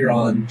our gear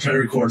on, trying to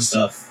record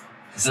stuff.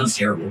 It sounds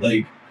terrible.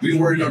 Like we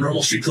were in our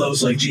normal street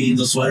clothes, like jeans,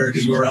 a sweater,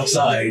 because we were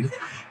outside.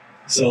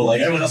 So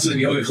like everyone else was in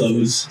yoga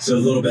clothes, so a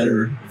little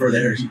better for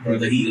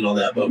the heat and all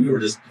that. But we were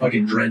just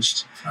fucking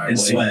drenched in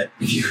sweat.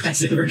 If you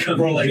guys ever come,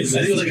 Bro, like I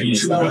think it was like a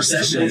 2-hour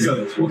session.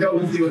 We'll go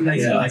and do a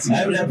nice Yeah, I relaxing.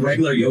 haven't had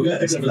regular yoga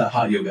except for that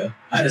hot yoga.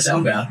 I had a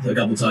sound bath a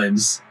couple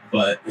times,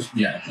 but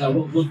Yeah, no,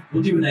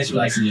 we'll do a nice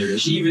relaxing yoga.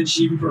 She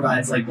even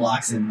provides like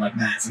blocks and like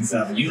mats and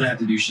stuff. You don't have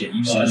to do shit.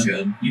 You just that's come,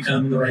 good. you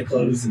come in the right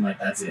clothes and like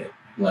that's it.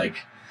 Like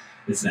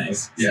it's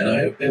nice. Yeah,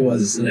 no, it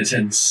was an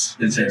intense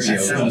That yoga.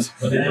 sounds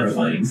But then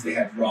horrifying. they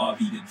had raw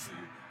vegan food,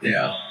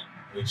 Yeah.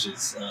 which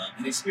is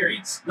an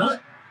experience.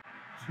 Not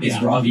Is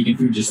Yeah. raw vegan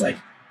food just like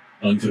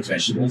uncooked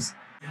vegetables?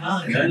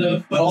 Kind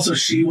of, but also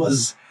she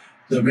was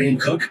the main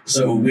cook,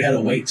 so we had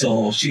to wait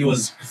till she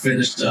was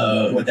finished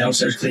with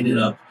downstairs cleaning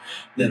up.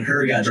 Then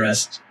her got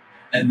dressed,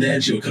 and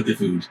then she would cook the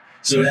food.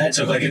 So that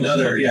took like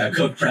another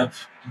cook prep,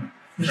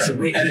 and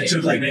it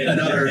took like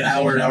another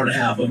hour and a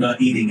half of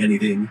not eating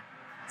anything.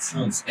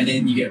 And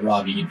then you get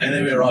raw vegan. And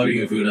then we had raw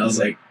vegan food, and I was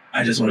like,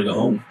 I just want to go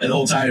home. And the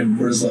whole time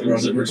we're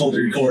told to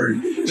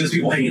record, just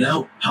people hanging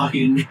out,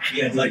 talking.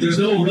 Yeah, Like there's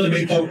no really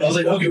main point. I was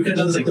like, okay, we could have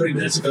done this like 30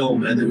 minutes of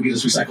film, and then we could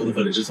just recycle the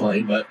footage. It's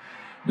fine, but.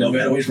 No, we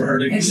had to wait for her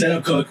to And set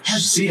up cook,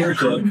 see her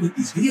cook. with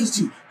these videos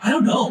too. I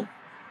don't know,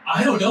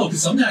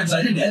 because sometimes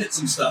I didn't edit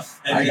some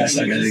stuff. And I got then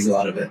stuck you editing just- a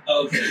lot of it.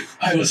 Okay.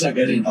 I was stuck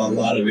editing a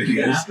lot of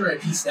videos. After I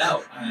pieced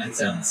out, It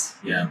sounds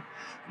yeah.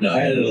 No, I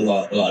edited a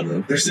lot of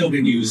them. They're still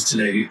being used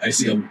today. I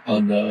see them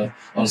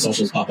on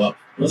socials pop up.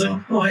 I was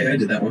like, oh, I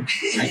did that one.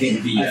 I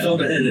think the I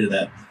filmed and edited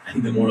that. I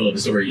think the moral of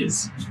the story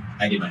is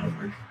I did my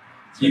homework.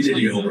 You did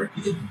your homework.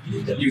 You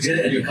did. You did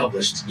it and you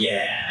accomplished.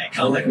 Yeah,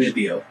 I Unlike me and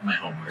Theo. my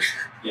homework.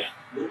 Yeah.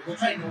 We'll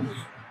try to know.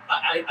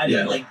 I Yeah.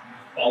 didn't like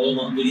follow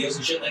along videos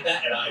and shit like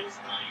that, and I was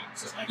dying.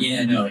 So I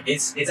Yeah, no,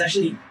 it's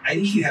actually I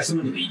think if you have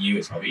someone to lead you,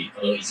 it's probably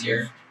a little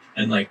easier.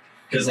 And like,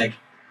 because like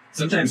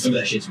sometimes some of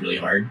that shit's really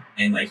hard,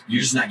 and like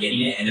you're just not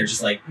getting it, and they're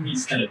just like, you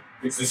just kind of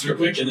fix this real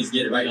quick and just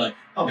get it right. You're like,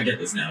 oh, I get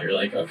this now. You're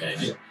like, okay,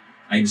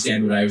 I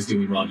understand what I was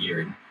doing wrong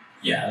here, and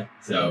yeah,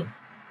 so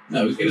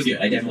no, it was good.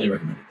 I definitely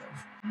recommend it though.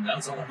 That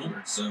was all our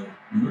homework. So,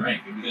 Mhm. all right,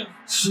 here we go.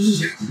 This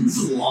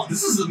is long.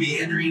 This is a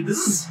meandering.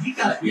 We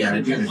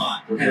gotta do a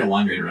lot. We're kind of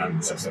wandering around in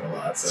this episode a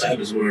lot, So so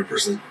happens when we're in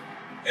person.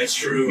 That's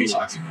true. we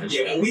talk too much.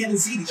 Yeah, well, we haven't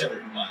seen each other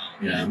in a while.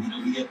 Yeah.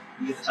 And, we get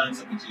the times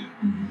that we do.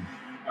 Mhm.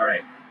 All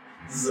right.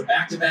 This is a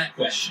back-to-back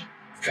question.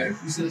 Okay.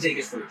 Who's gonna take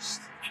it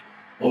first?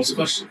 What was the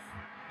question?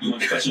 You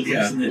want the question first?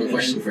 Yeah, and then, What and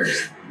question then-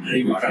 first? I didn't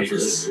even Rock, prep paper,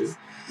 for this. scissors.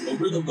 What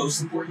were the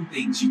most important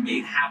things you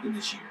made happen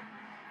this year?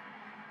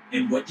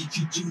 And what did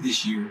you do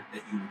this year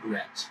that you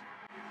regret?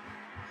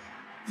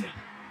 Yeah.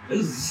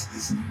 This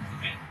is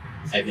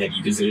okay. Have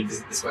you considered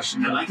this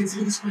question? Now I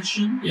consider this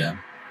question. Yeah.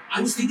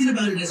 I was thinking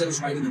about it as I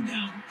was writing them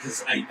down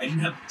because I didn't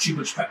have too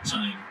much prep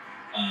time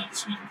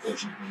this week,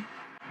 unfortunately.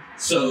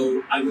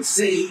 So I would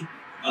say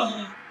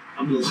I'm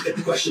going to look at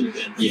the question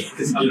again. Yeah.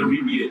 Because I'm going to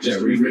reread it. Just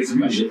Yeah, rephrase the reread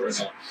question it. for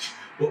us all.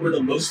 What were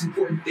the most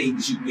important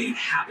things you made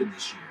happen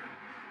this year?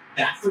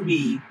 That for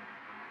me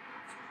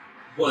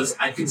was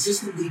I've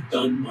consistently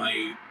done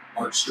my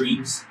art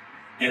streams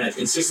and I've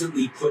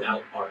consistently put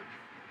out art.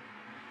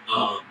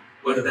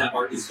 Whether that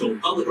art is going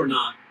public or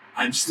not,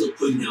 I'm still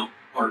putting out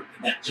art.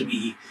 That to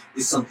me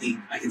is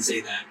something I can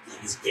say that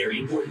is very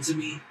important to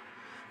me.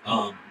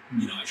 I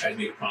try to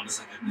make a promise,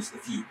 like I've missed a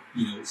few,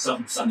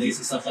 some Sundays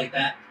and stuff like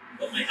that,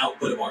 but my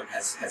output of art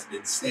has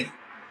been steady.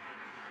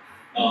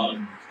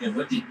 And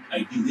what did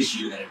I do this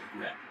year that I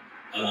regret?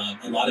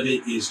 A lot of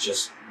it is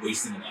just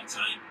wasting a lot of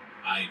time.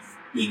 I've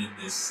been in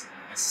this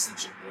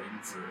existential boredom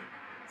for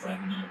I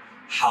don't know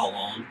how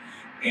long,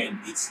 and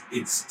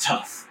it's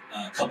tough.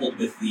 Coupled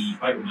with the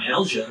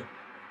fibromyalgia,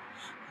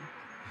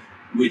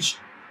 which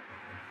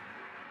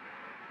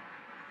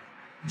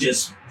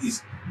just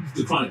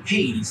the chronic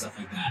pain and stuff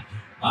like that.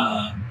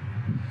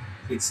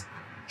 It's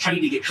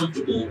trying to get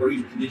comfortable, or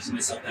even convincing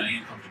myself that I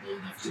am comfortable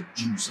enough to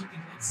do something.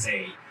 Let's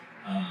say,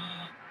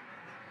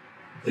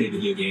 play a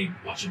video game,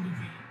 watch a movie,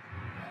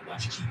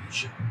 watch a TV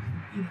show.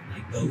 You know,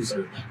 like those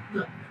are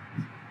like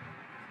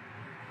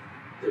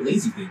they're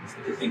lazy things,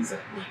 but they're things that,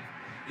 like,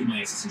 in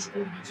my existential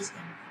boredom, I've just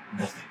done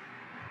nothing.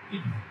 You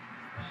know,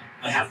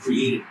 I have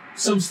created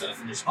some stuff,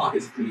 and there's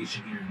pockets of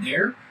creation here and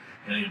there,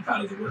 and I am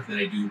proud of the work that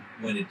I do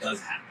when it does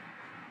happen.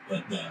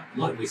 But a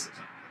lot of wasted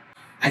time.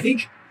 I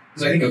think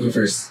I'll go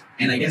first,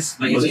 and I guess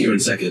my Wasn't answer. you in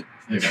second?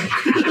 Okay.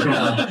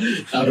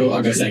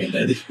 I'll go second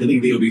then. I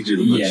think the OB drew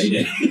the punch. Yeah, he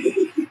did.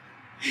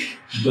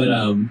 But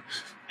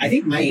I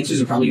think my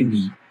answers are probably going to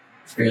be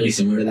fairly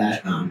similar to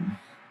that.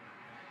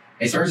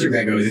 As far as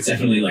regret goes, it's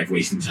definitely like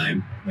wasting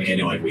time. Like, I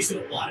know I've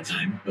wasted a lot of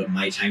time, but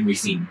my time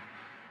wasting,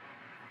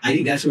 I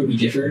think that's where we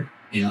differ.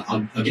 And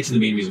I'll get to the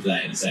main reason for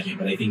that in a second.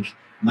 But I think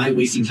my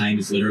wasting time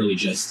is literally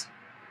just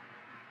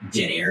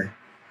dead air.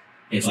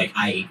 It's like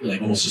I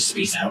almost just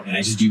space out, and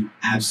I just do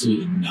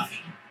absolutely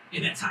nothing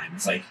in that time.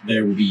 It's like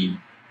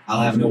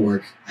I'll have no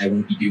work. I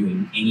won't be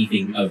doing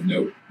anything of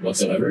note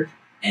whatsoever.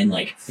 And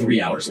like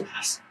 3 hours will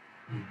pass.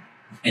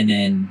 And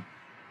then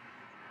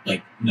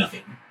like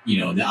nothing. You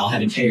know, I'll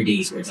have entire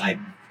days where I've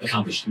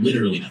accomplished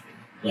literally nothing.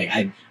 Like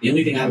the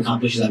only thing I've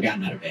accomplished is I've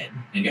gotten out of bed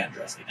and gotten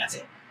dressed. Like, that's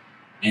it.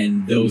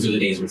 And those are the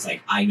days where it's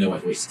like, I know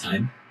I've wasted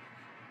time.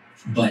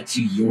 But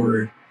to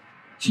your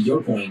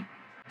point,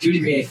 to a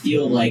degree, I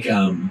feel like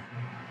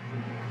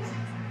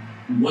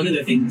one of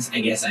the things I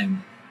guess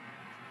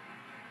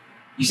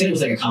you said it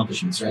was like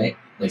accomplishments, right?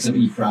 Like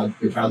something you're proud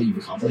that you've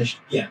accomplished?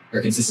 Yeah.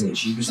 Or consistently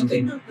achieved or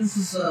something? No, this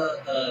is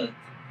the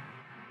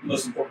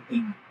most important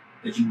thing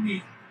that you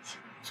made.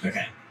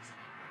 Okay.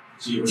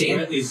 So your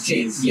regret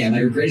is yeah, my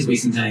regret is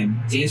wasting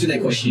time. To answer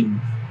that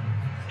question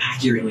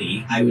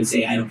accurately, I would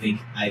say I don't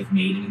think I've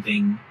made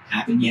anything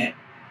happen yet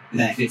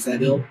that fits that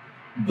bill.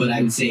 But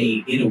I would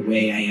say, in a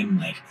way, I am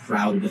like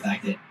proud of the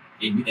fact that,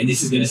 and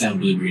this is going to sound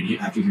really weird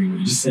after hearing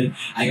what you just said,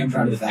 I am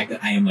proud of the fact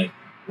that I am like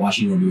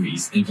watching more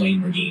movies and playing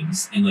more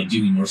games and like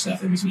doing more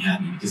stuff that makes me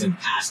happy, because in the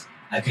past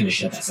I've kind of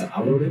shut that stuff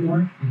out a little bit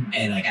more,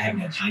 and like I haven't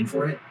had time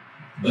for it.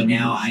 But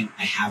now I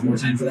have more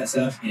time for that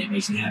stuff, and it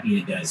makes me happy,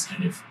 and it does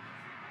kind of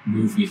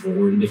move me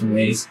forward in different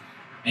ways.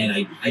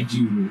 And I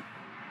do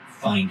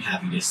find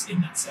happiness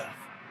in that stuff.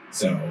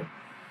 So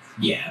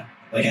yeah,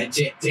 like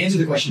to answer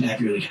the question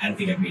accurately, I don't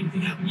think I've made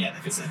anything happen yet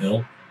that fits that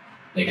bill.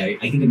 Like I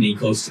think I'm getting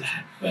close to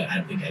that, but I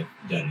don't think I've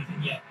done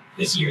anything yet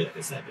this year that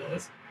fits that bill.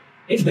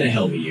 It's been a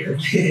hell of a year.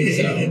 So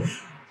I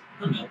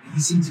don't know. You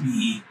seem to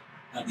be,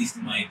 at least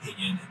in my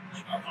opinion, and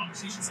like our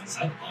conversations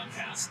outside the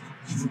podcast,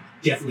 you've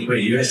definitely.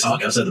 Wait, you guys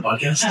talk outside the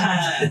podcast?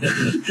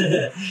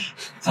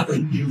 Talk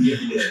like nearly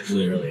every day.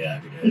 literally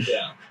every day.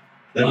 Yeah.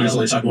 That we just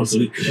only talk once a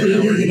week for an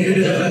hour.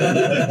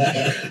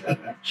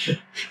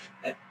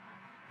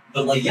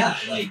 But like, yeah,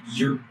 like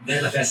you're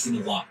manifesting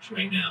a lot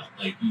right now.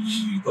 Like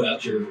you put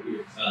out your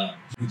we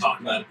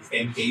talked about it, the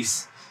fan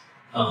case.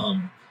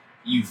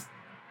 You've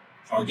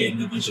are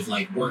getting a bunch of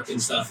like work and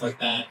stuff like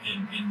that,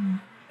 and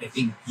I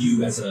think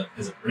you as a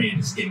brand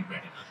is getting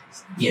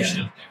recognized. And pushed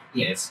out there.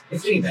 Yeah, it's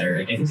getting better.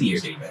 I think the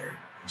year's getting better,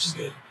 which is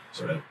good.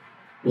 Sort of.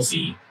 We'll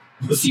see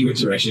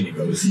which direction it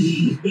goes.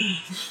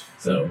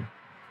 So,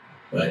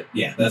 but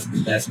yeah,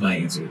 that's my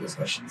answer to those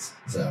questions.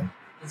 So,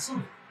 That's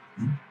all.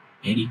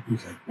 Andy.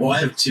 Okay. Well, I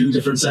have two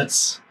different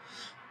sets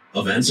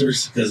of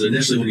answers, because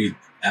initially when you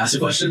asked the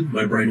question,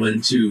 my brain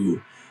went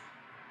to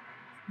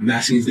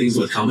masking things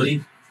with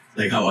comedy,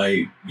 like how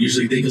I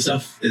usually think of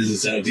stuff. Is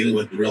instead of dealing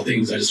with real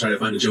things, I just try to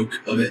find a joke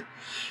of it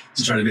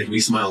to try to make me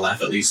smile,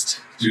 laugh at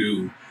least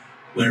through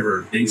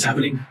whatever thing's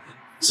happening.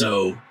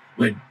 So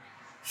my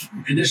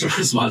initial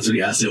response when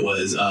you asked it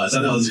was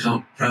something I was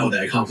proud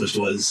that I accomplished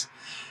was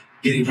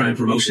getting Prime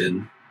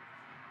promotion.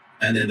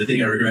 And then the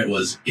thing I regret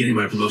was getting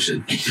my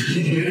promotion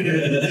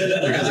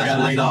because I got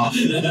laid off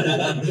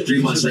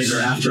 3 months later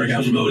after I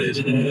got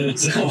promoted.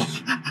 So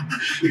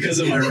because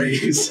of my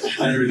raise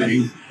and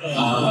everything.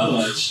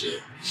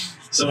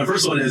 So my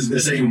first one is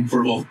the same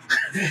for both.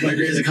 My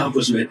greatest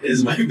accomplishment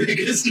is my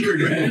biggest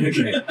regret.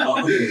 For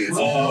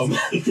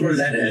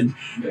that end.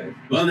 Okay.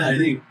 Well, I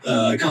think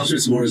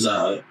accomplishments more is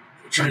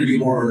trying to be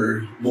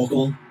more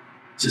vocal,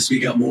 to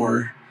speak up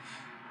more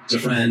to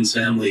friends,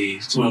 family,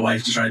 to my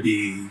wife, to try to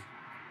be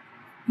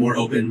more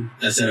open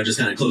instead of just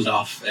kind of closed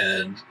off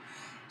and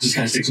just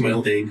kind of stick to my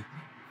own thing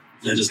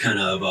and just kind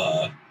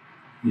of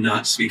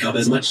not speak up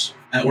as much.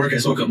 At work, I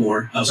spoke up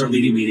more. I started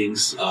leading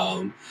meetings,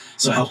 so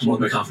it helped more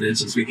with my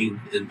confidence in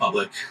speaking in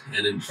public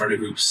and in front of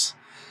groups.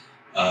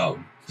 So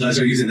I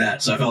started using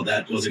that, so I felt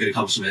that was a good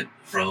accomplishment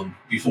from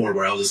before,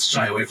 where I was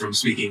shy away from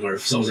speaking, or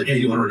if someone was like, hey,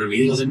 do you want to run a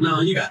meeting? I was like,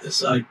 no, you got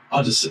this.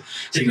 I'll just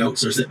take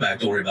notes or sit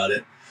back, don't worry about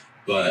it.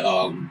 But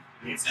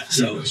It's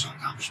definitely a really strong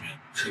accomplishment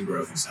and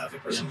growth and stuff.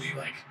 It personally,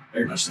 like,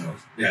 very much so.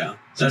 yeah,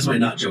 so that's my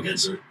not joke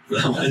answer for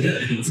that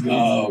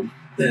one.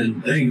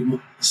 Then I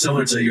think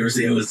similar to yours,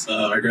 Theo, was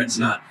regrets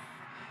not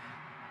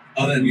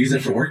other than using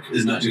it for work,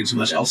 is not doing too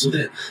much else with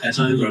it. At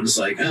times where I'm just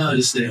like,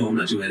 just stay home,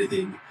 not do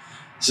anything.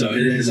 So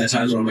it is at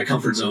times where my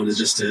comfort zone is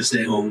just to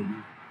stay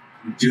home,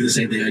 do the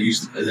same thing I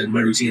used,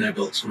 my routine I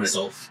built for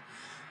myself,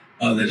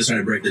 other than just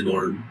trying to break the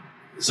norm.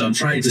 So I'm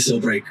trying to still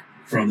break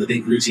from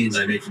the routines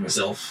I make for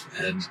myself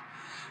and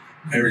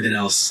everything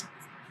else.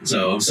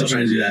 So I'm still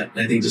trying to do that. And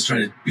I think just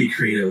trying to be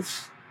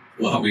creative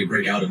will help me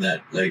break out of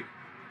that, like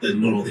the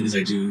normal things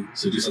I do.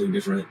 So do something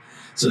different.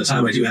 So the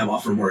time I do have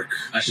off from work,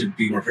 I should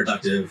be more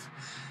productive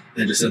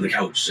than just sit on the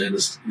couch and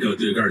just go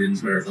through a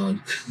Guardians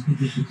marathon.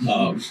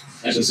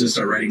 I just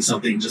start writing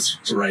something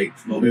just to write.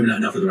 Well, maybe not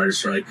enough for the writer's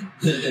strike.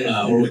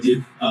 Or with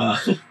you.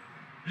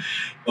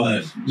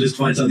 But just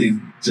find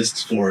something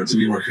just to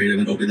be more creative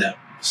and open that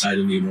side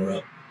of me more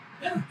up.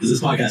 Yeah. Because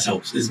this podcast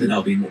helps. It's been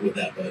helping with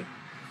that, but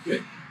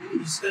Good. You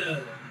just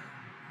gotta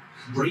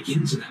break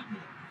into that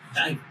more,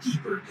 dive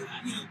deeper into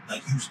that. You know,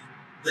 like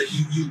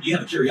you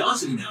have a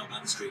curiosity now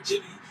about this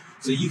creativity,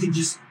 so you can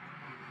just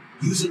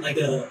use it like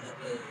a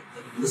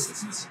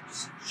ballistics missile.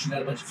 Just shoot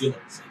out a bunch of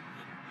feelers.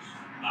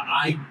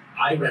 I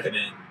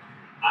recommend.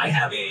 I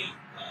have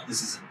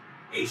this is an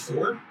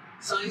A4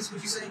 size.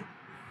 Would you say?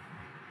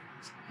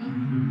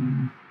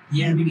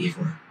 Yeah, maybe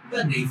A4.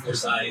 About an A4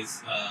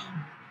 size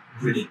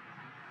gridded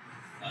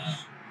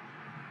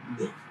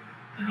book.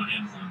 They're on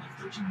Amazon,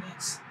 like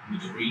 $13.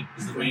 Midori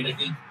is the brand, I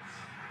think.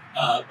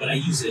 But I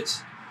use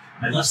it.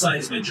 My left side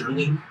is my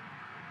journaling,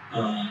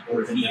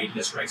 or if any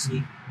idea strikes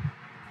me,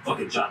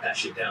 fucking jot that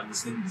shit down.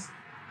 This thing is,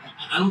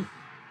 I don't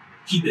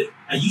keep it.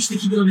 I used to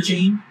keep it on the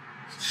chain,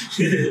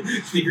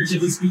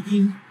 figuratively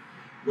speaking,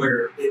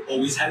 where it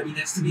always had to be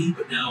next to me.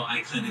 But now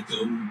I kind of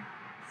go,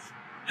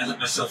 I let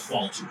myself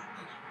fall to it.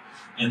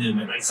 And then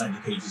my right side of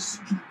the page is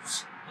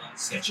doodles,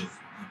 sketches.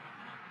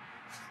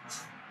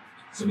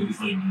 So maybe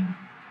finding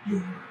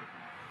your,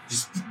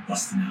 just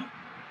busting out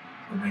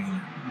a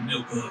regular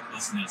notebook,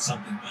 busting out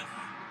something, but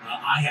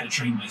I had to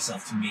train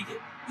myself to make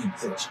it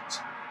important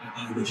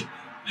originally.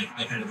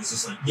 I kind of was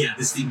just like, yeah,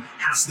 this thing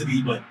has to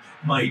be, but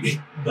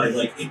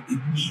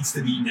it needs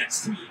to be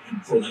next to me.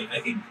 And for like, I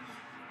think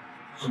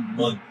a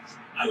month,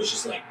 I was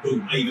just like,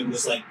 boom. I even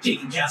was like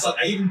taking Cass out.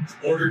 I even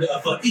ordered a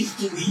fucking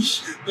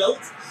leash belt.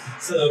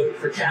 So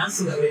for Cass,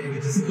 so that way I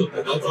could just put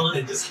my belt on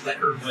and just let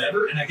her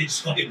whatever, and I could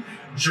just fucking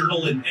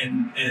journal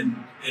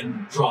and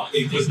draw.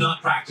 It was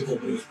not practical,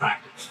 but it was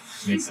practical.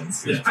 Makes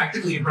sense. It's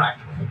practically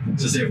impractical.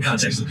 just to give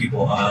context to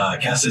people,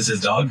 Cass is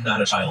his dog,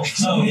 not a child.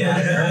 Oh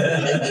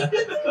yeah.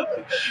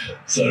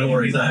 So don't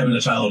worry, he's not having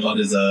a child on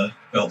his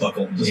belt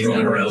buckle, just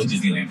rolling around.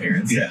 Disneyland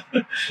parents. Yeah.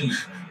 But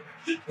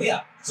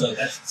yeah. So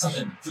that's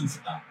something food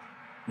for thought.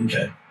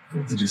 Okay.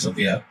 Cool. To do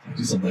something,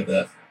 do something like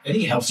that. I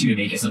think it helps you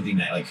to make it something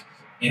that, like,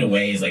 in a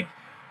way is like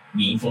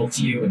meaningful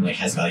to you and like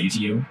has value to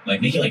you.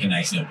 Like, make it like a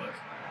nice notebook,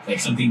 like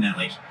something that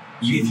like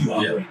you if you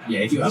operate. Yeah,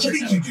 if you Which I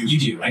operate. think you do. You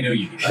do. I know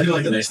you do. I do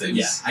like the nice things.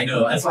 Yeah, I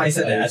know. That's why I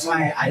said that. That's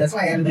why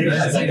I added that.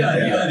 Because I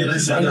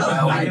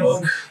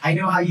know. Yeah. I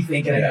know how you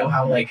think, and I know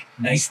how like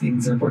nice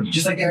things are important.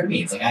 Just like they are to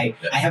me. It's like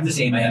I have the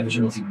same. I have a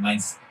journal too.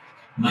 Mine's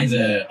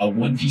a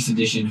one-piece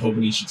edition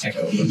Hobonichi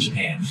Tekko from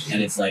Japan,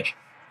 and it's like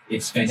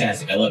it's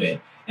fantastic. I love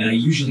it, and I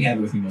usually have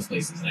it with me most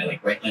places, and I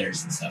like write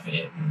letters and stuff in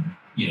it, and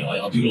you know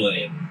I'll doodle in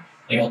it, and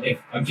like if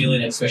I'm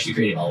feeling especially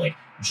creative, I'll like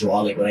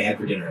draw like what I had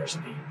for dinner or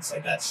something. It's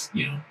like that's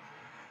yeah.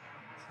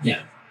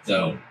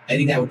 So I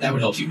think that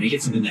would help you make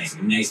it something nice,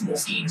 like a nice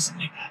Moleskine or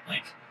something like that.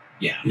 Like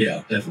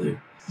Yeah, definitely.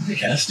 Hey,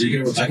 Cass, do you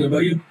hear what we're talking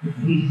about you?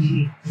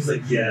 He's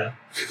like, yeah.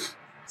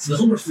 So the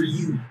homework for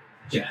you,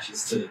 Josh,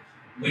 is to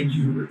when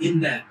you're in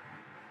that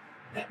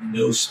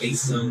no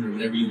space zone or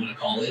whatever you want to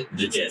call it,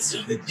 the dead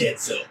zone. The dead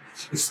zone.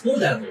 Explore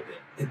that a little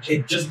bit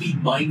and just be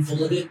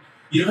mindful of it.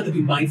 You don't have to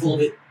be mindful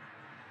of it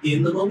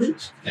in the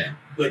moment,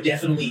 but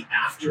definitely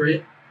after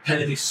it.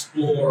 Kind of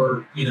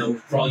explore,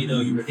 for all you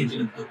know, you were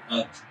thinking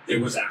of there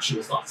was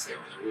actual thoughts there,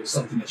 or there was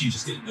something that you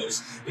just didn't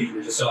notice, but you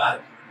were just so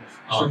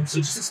adamant. So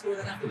just explore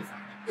that after the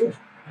fact. Cool.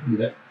 I can do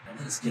that. And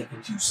let's get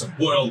into some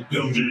world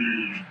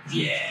building.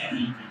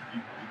 Yeah.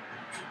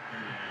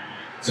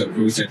 So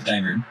before we start the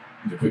timer,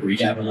 a quick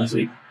recap on last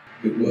week.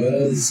 It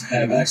was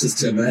have access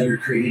to a matter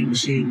creating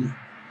machine.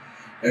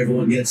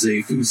 Everyone gets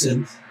a food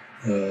synth.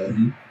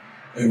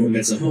 Everyone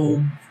gets a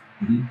home.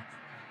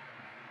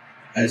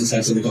 I just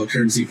have something called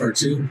Currency Part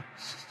 2.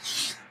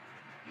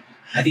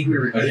 I think we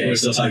were. I think we're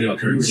still talking about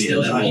currency. We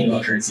were still talking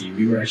about currency.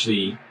 We were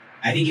actually.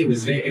 I think it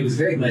was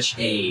very much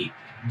a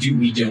do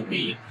we don't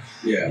we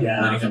when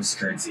it comes to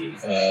currency.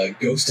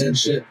 Ghost and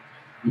shit.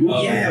 We were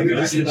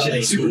talking about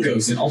like super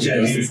ghosts and ultra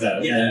ghosts and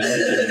stuff.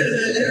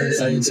 Parent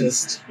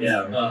scientist.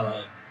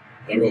 Yeah.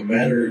 I wrote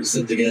matter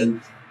synth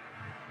again.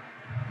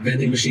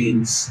 Vending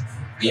machines.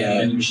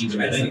 Vending machines are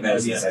vending. That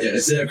was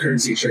instead of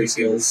currency, trade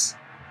skills.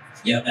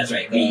 Yeah, that's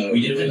right. We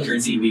did it with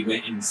currency. We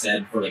went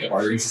instead for like a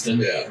bartering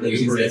system. Yeah, like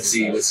Uber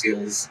FC with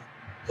skills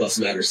plus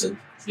Matterson.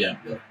 Yeah.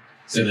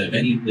 So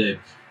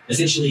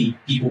essentially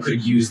people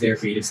could use their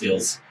creative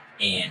skills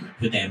and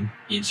put them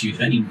into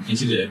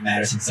the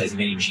matter synthesizing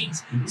vending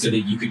machines, so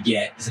that you could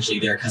get essentially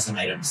their custom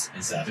items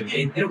and stuff. And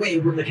in a way,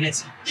 it worked like an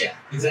Etsy. Yeah,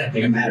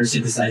 exactly. Like a matter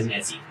synthesizing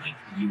Etsy. Like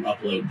you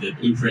upload the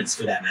blueprints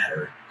for that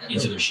matter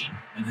into the machine.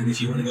 And then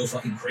if you want to go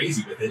fucking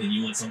crazy with it and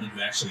you want someone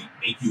to actually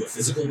make you a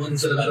physical one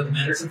instead of out of the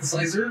matter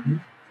synthesizer,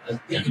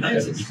 You can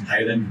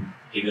hire them,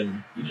 pay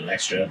them,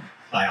 extra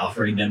by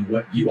offering them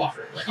what you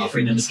offer, like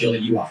offering them the skill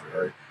that you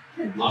offer,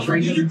 or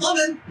offering them. love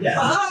it.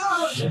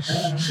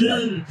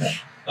 Yeah.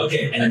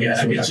 Okay, And I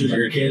get to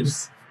your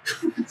kids.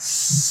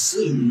 so,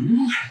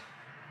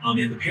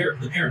 man, the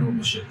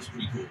paranormal shit is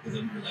pretty cool because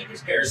then you're like,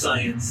 there's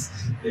parascience,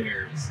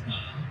 there's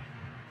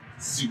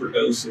super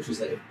ghosts, which was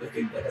like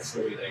a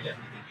story that I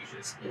definitely think you should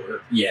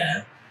explore.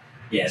 Yeah.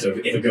 So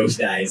if a ghost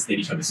dies, they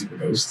become a super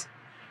ghost,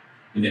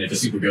 and then if a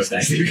super ghost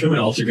dies, they become an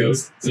ultra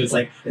ghost. So it's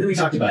like, and then we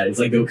talked about it. It's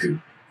like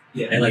Goku,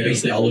 Yeah, and like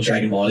basically all of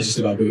Dragon Ball is just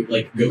about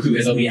Goku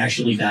has only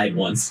actually died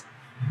once,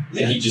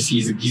 and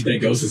he's been a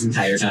ghost this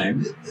entire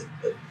time.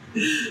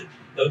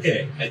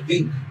 Okay, I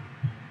think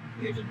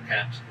we have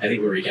recapped. I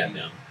think we're recapping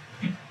now.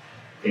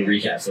 Okay,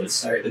 recap. So let's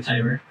start the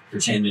timer for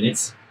 10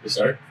 minutes. We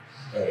start?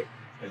 All right,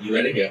 are you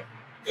ready?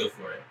 Go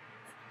for it.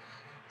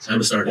 Time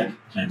to start.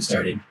 Time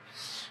started.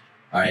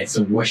 All right.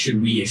 So what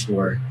should we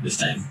explore this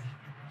time?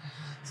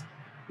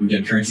 We've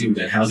done currency. We've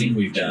done housing.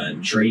 We've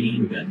done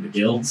trading. We've done the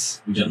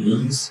guilds. We've done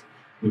moons.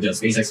 We've done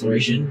space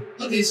exploration.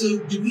 Okay, so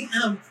do we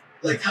have,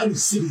 like, how do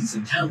cities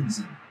and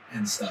towns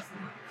and stuff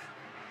work?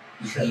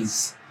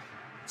 Because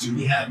do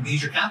we have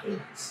major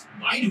capitals?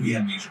 Why do we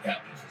have major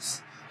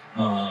capitals?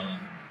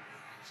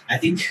 I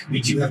think we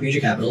do have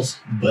major capitals,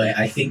 but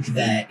I think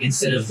that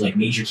instead of like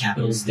major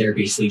capitals, they're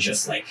basically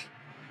just like,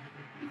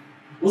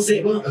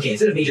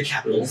 instead of major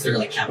capitals, they're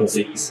like capital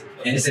cities.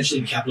 And essentially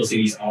the capital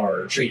cities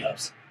are trade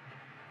hubs.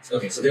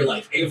 Okay, so they're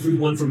like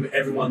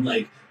everyone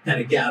like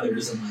kind of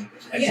gathers and like,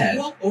 Yeah.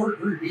 well, or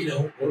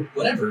or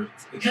whatever.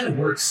 It kind of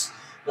works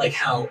like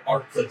how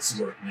art clicks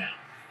work now,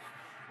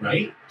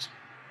 right?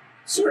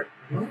 Sort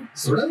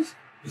of.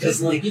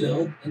 Because like Yeah,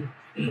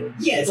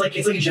 it's like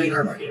a giant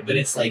art market, but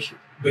it's like,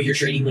 but you're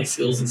trading like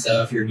skills and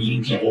stuff. You're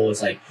meeting people.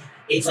 It's like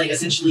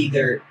essentially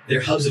they're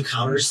hubs of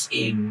commerce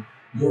in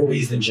more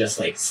ways than just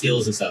like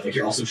skills and stuff. Like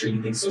you're also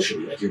trading things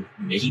socially. Like you're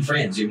making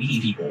friends. You're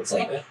meeting people. It's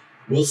like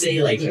we'll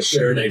say like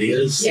Sharing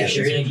ideas. Yeah,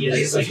 sharing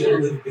ideas. Like, It's so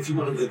like if you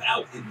want to live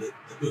out in the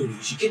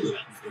boonies, you can live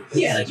out in the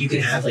boonies. yeah, like you can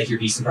have like your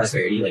peace and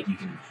prosperity. Like you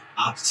can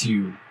opt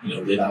to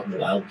live out in the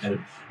wild, kind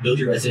of build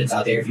your residence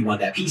out there if you want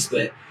that peace.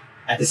 But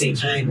at the same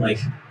time, like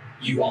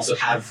you also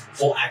have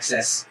full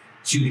access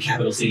to the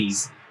capital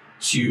cities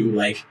to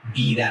like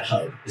be that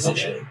hub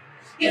essentially. Okay.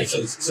 Yeah,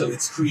 so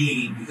it's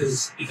creating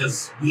because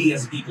we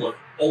as a people are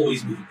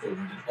always moving forward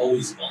and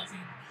always evolving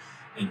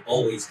and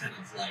always kind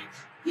of like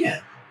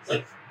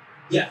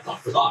thought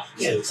for thought.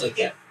 Yeah. So it's like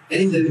I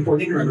think the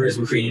important thing to remember is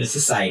we're creating a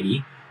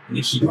society, and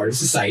the key part of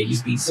society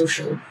is being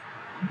social.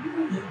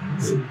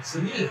 So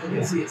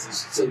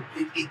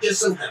it just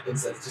so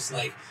happens that it's just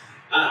like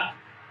I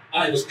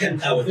was pen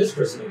pal with this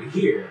person over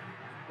here.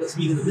 Let's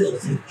meet in the middle.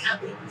 Let's meet in the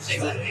capital.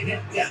 Exactly.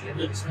 Yeah.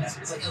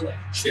 It's like LA.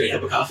 Just get a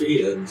cup of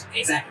coffee and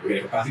Exactly. We're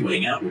gonna go coffee, we'll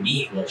hang out, we'll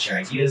meet, we'll share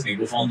ideas, maybe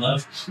we'll fall in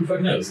love. Who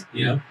fucking knows?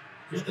 and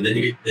then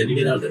you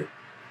get out of there.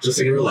 Just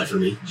like in real life for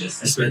me. I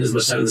Just spend as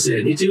much time in the city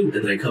as I need to, and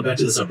then I come back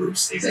to the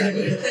suburbs.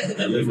 exactly.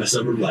 I live my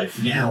suburb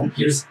life. Now,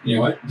 here's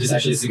what? This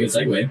actually is a good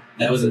segue.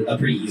 That was a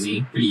pretty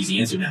easy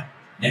answer. Now,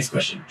 next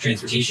question: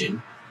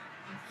 transportation.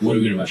 What are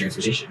we doing about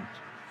transportation?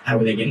 How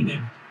are they getting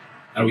there?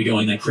 Are we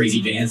going like crazy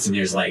advanced and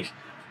there's like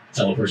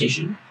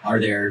teleportation?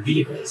 Are there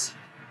vehicles?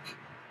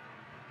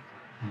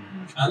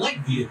 I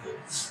like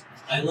vehicles.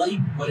 I like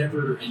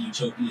whatever a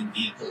utopian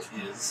vehicle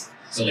is.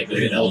 So like the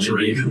Like an fifth element ultra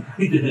vehicle.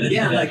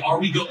 Yeah,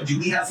 like do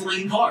we have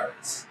flying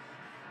cars?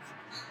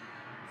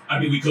 I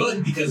mean, we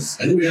could because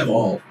I think we have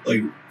all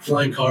like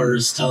flying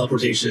cars,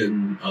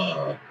 teleportation,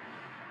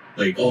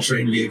 like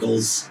all-terrain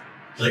vehicles.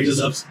 Like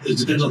it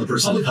depends on the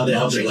person public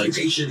how they like.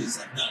 transportation is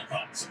like not a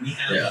problem. So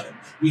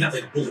we have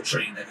like a bullet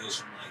train that goes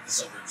from like the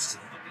suburbs to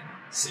the fucking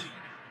city.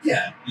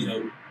 Yeah.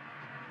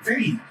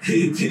 Very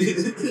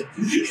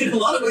in a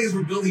lot of ways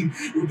we're building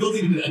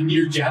a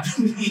near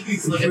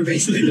Japanese like We're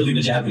basically building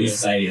a Japanese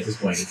society at this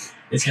point.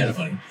 It's kind of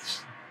funny,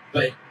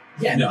 but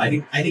yeah, no, I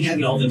think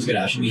having all of them is a good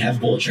option. We have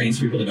bullet trains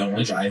for people that don't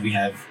want to drive. We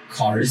have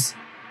cars,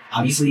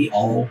 obviously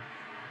all.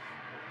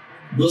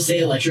 We'll say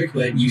electric,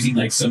 but using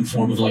like some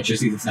form of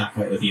electricity that's not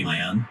quite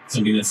lithium-ion,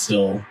 something that's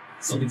still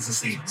something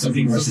sustainable,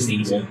 something more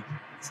sustainable.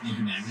 Maybe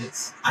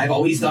magnets. I've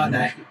always thought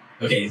that.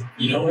 Okay,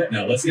 you know what?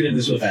 No, let's get into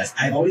this real fast.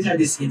 I've always had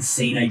this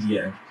insane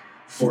idea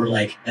for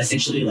like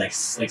essentially like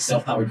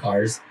self-powered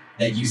cars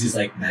that uses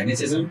like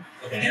magnetism,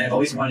 and Okay. I've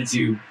always wanted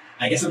to.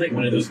 I guess I'm like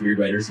one of those weird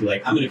writers who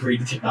like I'm going to create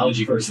the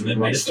technology first and then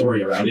write a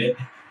story around it.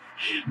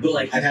 But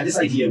like I've had this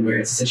idea where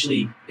it's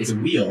essentially it's a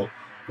wheel,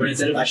 but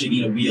instead of actually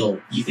being a wheel,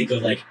 you think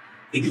of like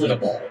a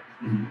ball,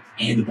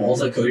 and the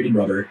ball's like coated in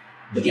rubber,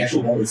 but the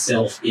actual ball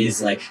itself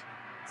is like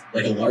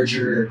a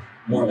larger,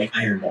 more like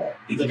iron ball.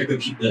 Think like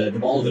the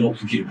ball of an old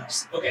computer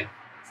mouse. Okay.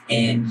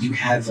 And you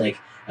have like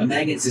a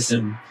magnet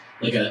system,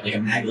 like a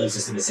maglev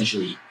system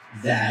essentially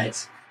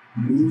that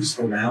moves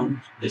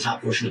around the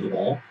top portion of the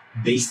ball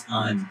based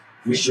on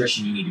which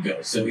direction you need to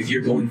go. So if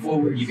you're going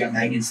forward, you've got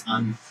magnets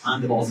on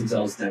the balls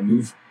themselves that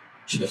move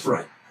to the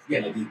front. Yeah,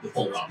 like the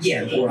polar opposite.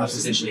 Yeah, the polar opposite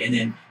essentially. And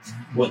then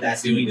what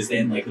that's doing is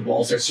then like the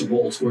ball starts to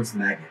roll towards the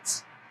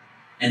magnets.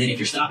 And then if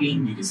you're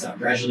stopping, you can stop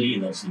gradually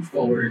and they'll just move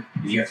forward.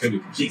 If you have to go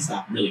to a complete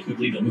stop really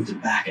quickly, they'll move to the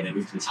back and then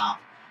move to the top.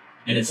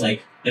 And it's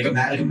like a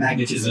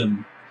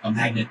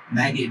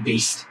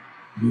magnet-based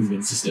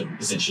movement system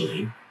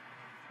essentially.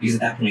 Because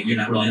at that point, you're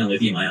not relying on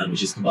lithium ion,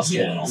 which is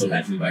combustible and also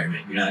bad for the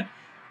environment. You're not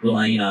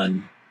relying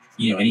on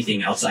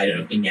anything outside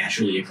of a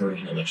naturally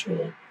occurring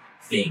electrical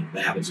thing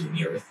that happens within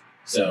the Earth.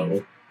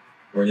 So,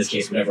 or in this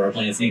case, whatever our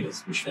planet's name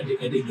is. Which I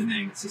dig the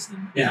magnet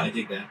system. Yeah. I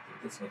dig that.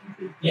 That's fucking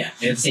cool. Yeah,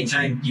 and at the same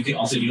time, you can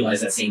also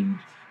utilize that same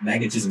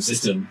magnetism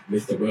system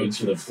with the roads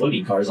for the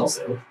floating cars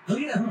also. Oh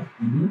yeah.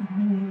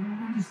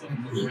 Mm-hmm. Just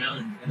fucking move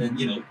around and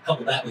then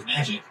couple that with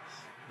magic.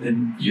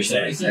 Then You're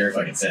set. You're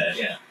fucking set.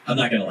 Yeah. I'm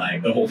not gonna lie.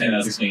 The whole time I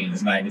was explaining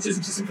this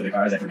magnetism system for the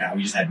cars, I forgot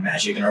we just had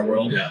magic in our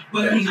world. Yeah.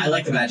 But But I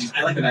like the magic.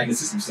 I like the magnet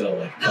system still.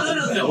 Like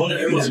No.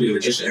 Everyone's gonna be a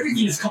magician.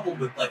 Everything is coupled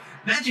with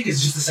magic is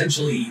just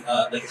essentially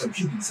like a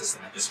computing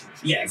system at this point.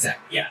 Yeah,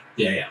 exactly.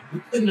 Yeah.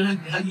 But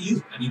how do you use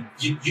it? I mean,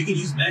 you can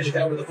use magic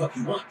however the fuck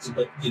you want. So,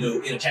 but in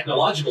a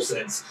technological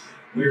sense,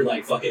 we're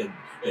like fucking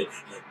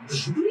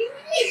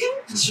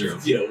It's true.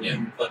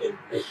 Yeah. fucking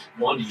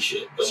wandy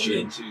shit It's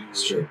going true. into.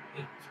 It's true.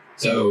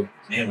 So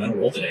man, we're on a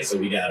roll today. So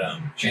we got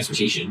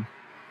transportation.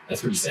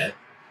 That's pretty set.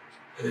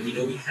 And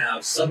then we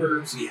have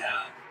suburbs, we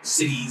have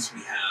cities,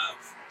 we have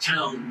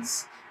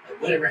towns,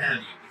 whatever have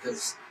you.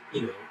 Because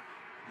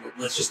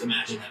let's just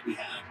imagine that we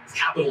have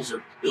capitals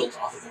are built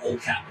off of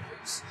old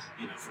capitals,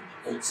 from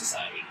the old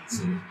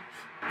societies.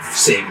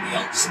 Saving the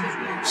elves and the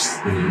dwarves,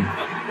 fucking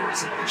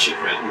dwarves and all that shit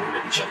around, we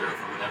rip each other over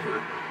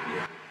whatever.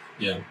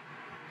 Yeah.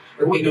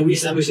 Or wait, no, we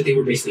established that they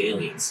were basically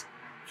aliens.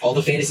 All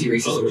the fantasy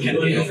races were kind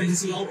of aliens.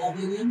 fantasy all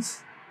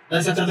aliens?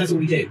 That's what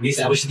we did. We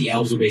established that the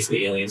elves were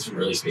basically aliens from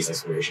early space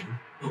exploration.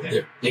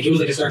 Okay. Like it was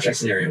like a Star Trek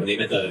scenario when they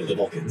met the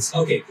Vulcans.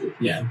 Okay, cool.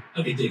 Yeah.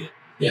 Okay, dig it.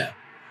 Yeah.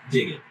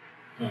 Dig it.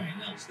 Alright,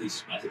 now let's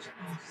these project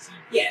technologies there.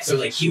 Yeah, so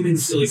like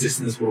humans still exist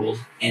in this world,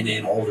 and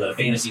then all the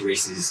fantasy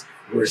races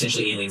were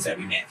essentially aliens that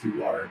we met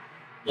through our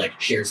like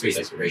shared space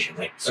exploration.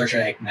 Like Star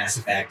Trek, Mass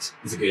Effect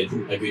is a good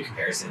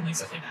comparison, like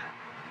stuff like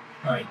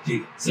that. Alright,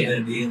 dig it. So Yeah.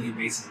 then the alien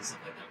races and stuff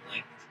like that were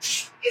like,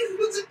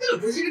 what's it do?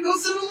 We're gonna go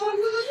settle on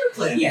your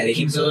planet. Yeah, they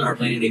came to on our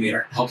planet. They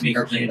helped make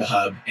our planet a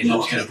hub and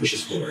helped kind of push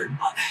us forward.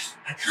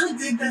 I kind of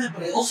dig that,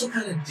 but I also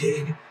kind of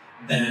dig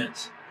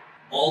that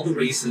all the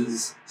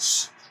races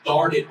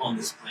started on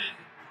this planet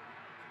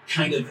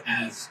kind of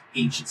as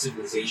ancient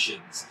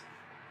civilizations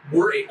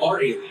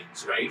are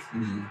aliens, right?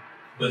 Mm-hmm.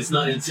 But it's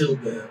not until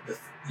the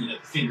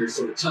fingers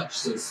sort of touch,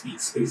 so to speak,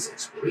 space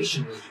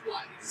exploration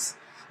wise,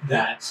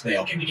 that They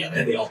all came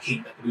together. we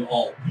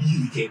all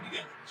really came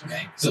together.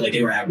 Okay, so like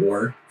they were at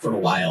war for a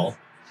while.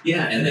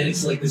 Yeah, and then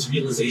it's like this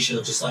realization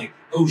of just like,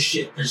 oh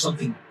shit, there's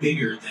something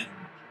bigger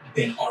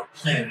than our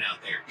planet out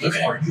there. It's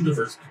Okay. our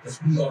universe, because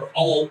we are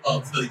all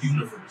of the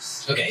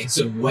universe. Okay,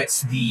 so what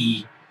is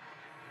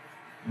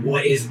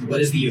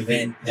the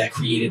event that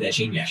created that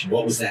chain reaction?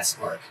 What was that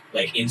spark?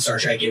 Like in Star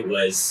Trek, it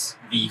was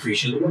the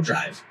creation of the warp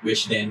drive,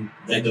 which then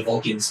led the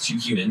Vulcans to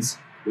humans,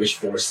 which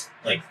forced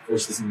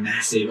this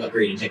massive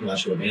upgrade in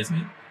technological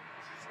advancement.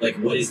 Like,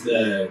 what is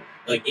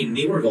in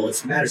the Orville,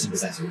 it's the matter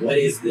synthesizer.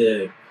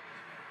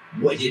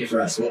 What did it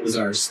for us? What was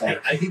our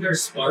spark? I think our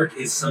spark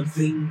is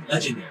something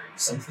legendary,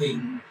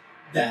 something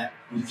that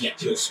we've yet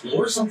to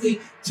explore, something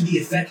to the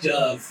effect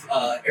of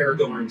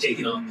Aragorn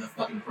taking on the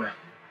fucking crown.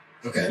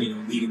 Okay.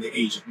 Leading the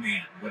age of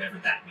man, whatever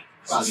that means.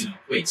 Wow, so-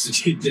 Wait,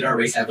 so did our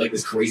race have like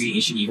this crazy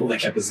ancient evil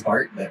that kept us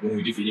apart? That when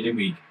we defeated him,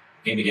 we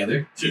came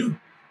together? Dude.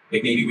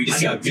 Like maybe we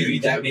discovered,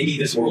 maybe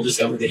this world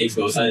discovered the Higgs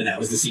boson, and that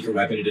was the secret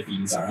weapon to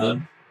defeating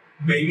Sauron.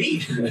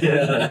 Maybe.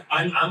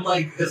 I'm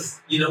like, because,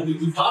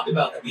 we've talked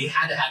about that. We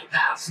had to have a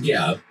past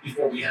Yeah,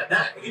 before we had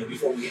that,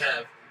 before we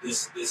have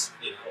this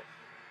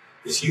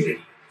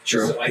unity.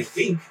 true. So I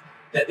think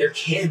that there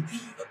can be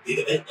a big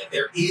event, that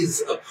there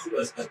is a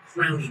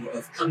crowning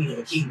of coming of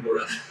a king or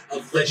a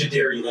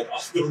legendary, like,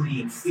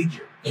 Arthurian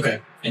figure.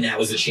 Okay, and that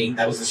was the chain.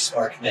 That was the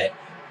spark that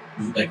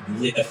like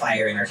lit the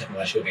fire in our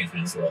technological advancement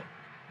in this world.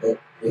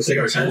 Looks like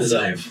our time is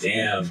up.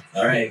 Damn.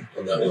 All right.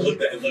 On that I one.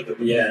 looked at the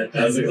Yeah,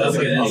 that was a good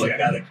ending. I was like, I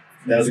got it.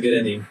 That was a good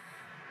ending.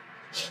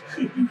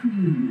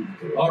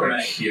 All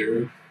right.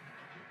 Here.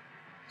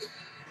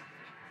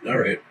 All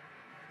right.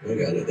 I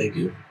got it. Thank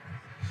you.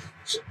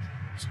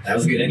 That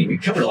was a good ending. We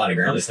covered a lot of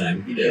ground this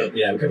time. Yeah.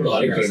 Yeah, we covered a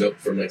lot of Put it ground. up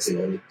for next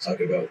thing I'm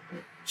talking about.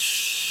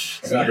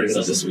 I forgot to bring it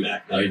up this week.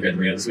 Oh, you've read the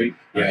read this week.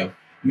 Yeah.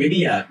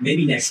 Maybe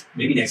next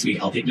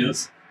week I'll take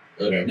notes.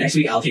 Okay. Next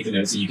week I'll take the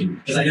notes so you can,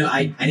 because I know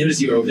I noticed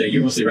you were over there.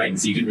 You're mostly writing,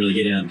 so you can really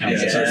get in on comic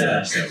book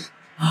Yeah. stuff. So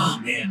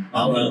Oh, man.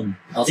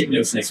 I'll take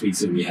notes next week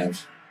so we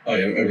have. Oh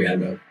yeah, I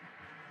read that.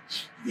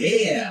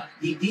 Yeah.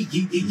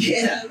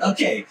 Yeah.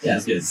 Okay. Yeah,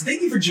 that's good. So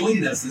thank you for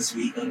joining us this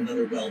week on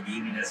another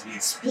Well-Being as we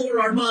explore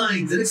our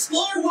minds and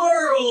explore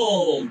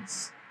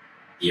worlds.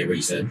 Yeah, what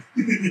you said.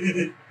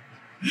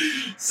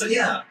 So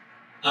yeah,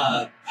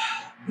 where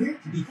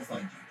can people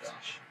find you,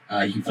 Josh?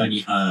 You can find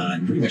me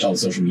on pretty much all the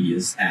social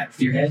medias at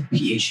Fearhead,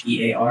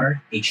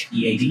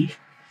 PhearHead.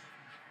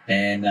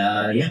 And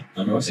yeah,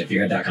 on my website,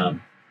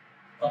 fearhead.com.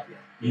 Oh,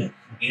 yeah.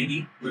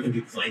 Andy, where can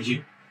people find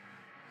you?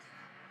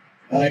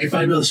 I can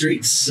find me on the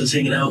streets, just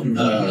hanging out.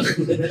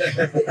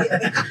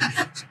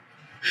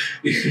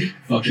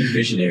 Fucking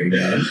visionary,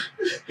 man.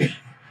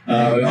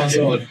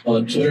 Also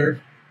on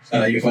Twitter,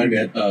 you can find me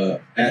at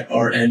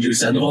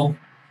 @RAndrewSandoval,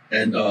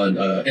 and on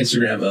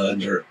Instagram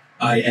under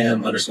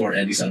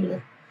 @IAM_Andy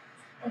Sandoval.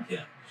 Oh,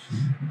 yeah.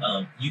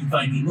 You can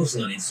find me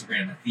mostly on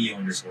Instagram at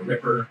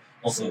Theo_Ripper.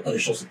 Also, other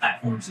social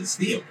platforms is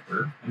Theo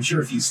Ripper. I'm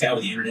sure if you scour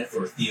the internet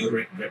for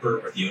Theodoric Ripper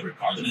or Theodoric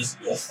Cardenas,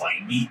 you'll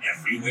find me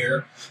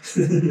everywhere.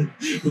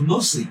 But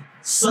mostly,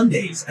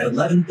 Sundays at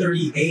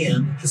 11:30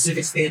 a.m.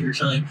 Pacific Standard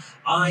Time,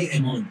 I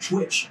am on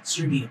Twitch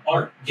streaming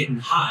art,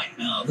 getting high,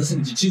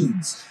 listening to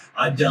tunes.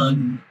 I've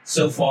done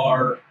so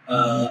far,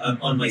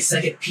 I'm on my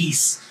second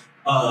piece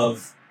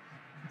of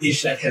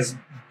ish that has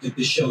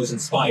this show is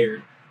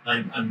inspired.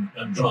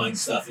 I'm drawing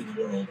stuff in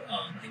the world.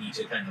 I need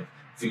to kind of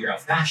figure out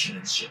fashion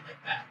and shit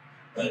like that.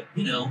 But,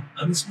 you know,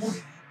 I'm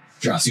exploring.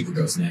 Draw Super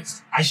Ghost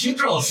next. I should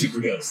draw a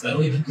Super Ghost.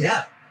 That'll even,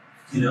 yeah.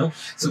 You know?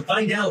 So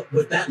find out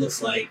what that looks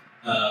like.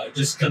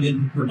 Just come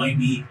in, remind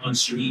me on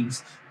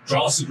streams,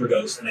 draw a Super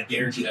Ghost, and I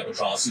guarantee I will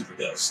draw a Super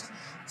Ghost.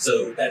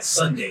 So that's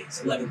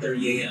Sundays,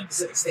 11:30 a.m.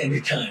 Pacific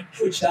Standard Time,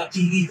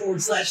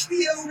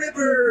 twitch.tv/Theo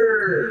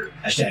Ripper.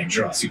 Hashtag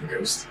draw Super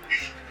Ghost.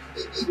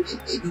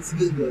 That's a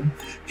good one.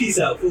 Peace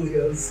out,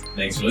 Folios.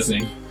 Thanks for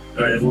listening.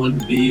 All right, everyone,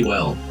 be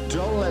well.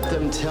 Don't let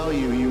them tell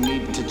you you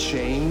need to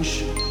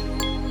change.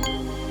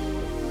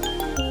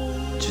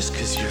 Just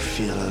 'cause you're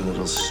feeling a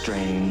little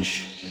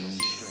strange.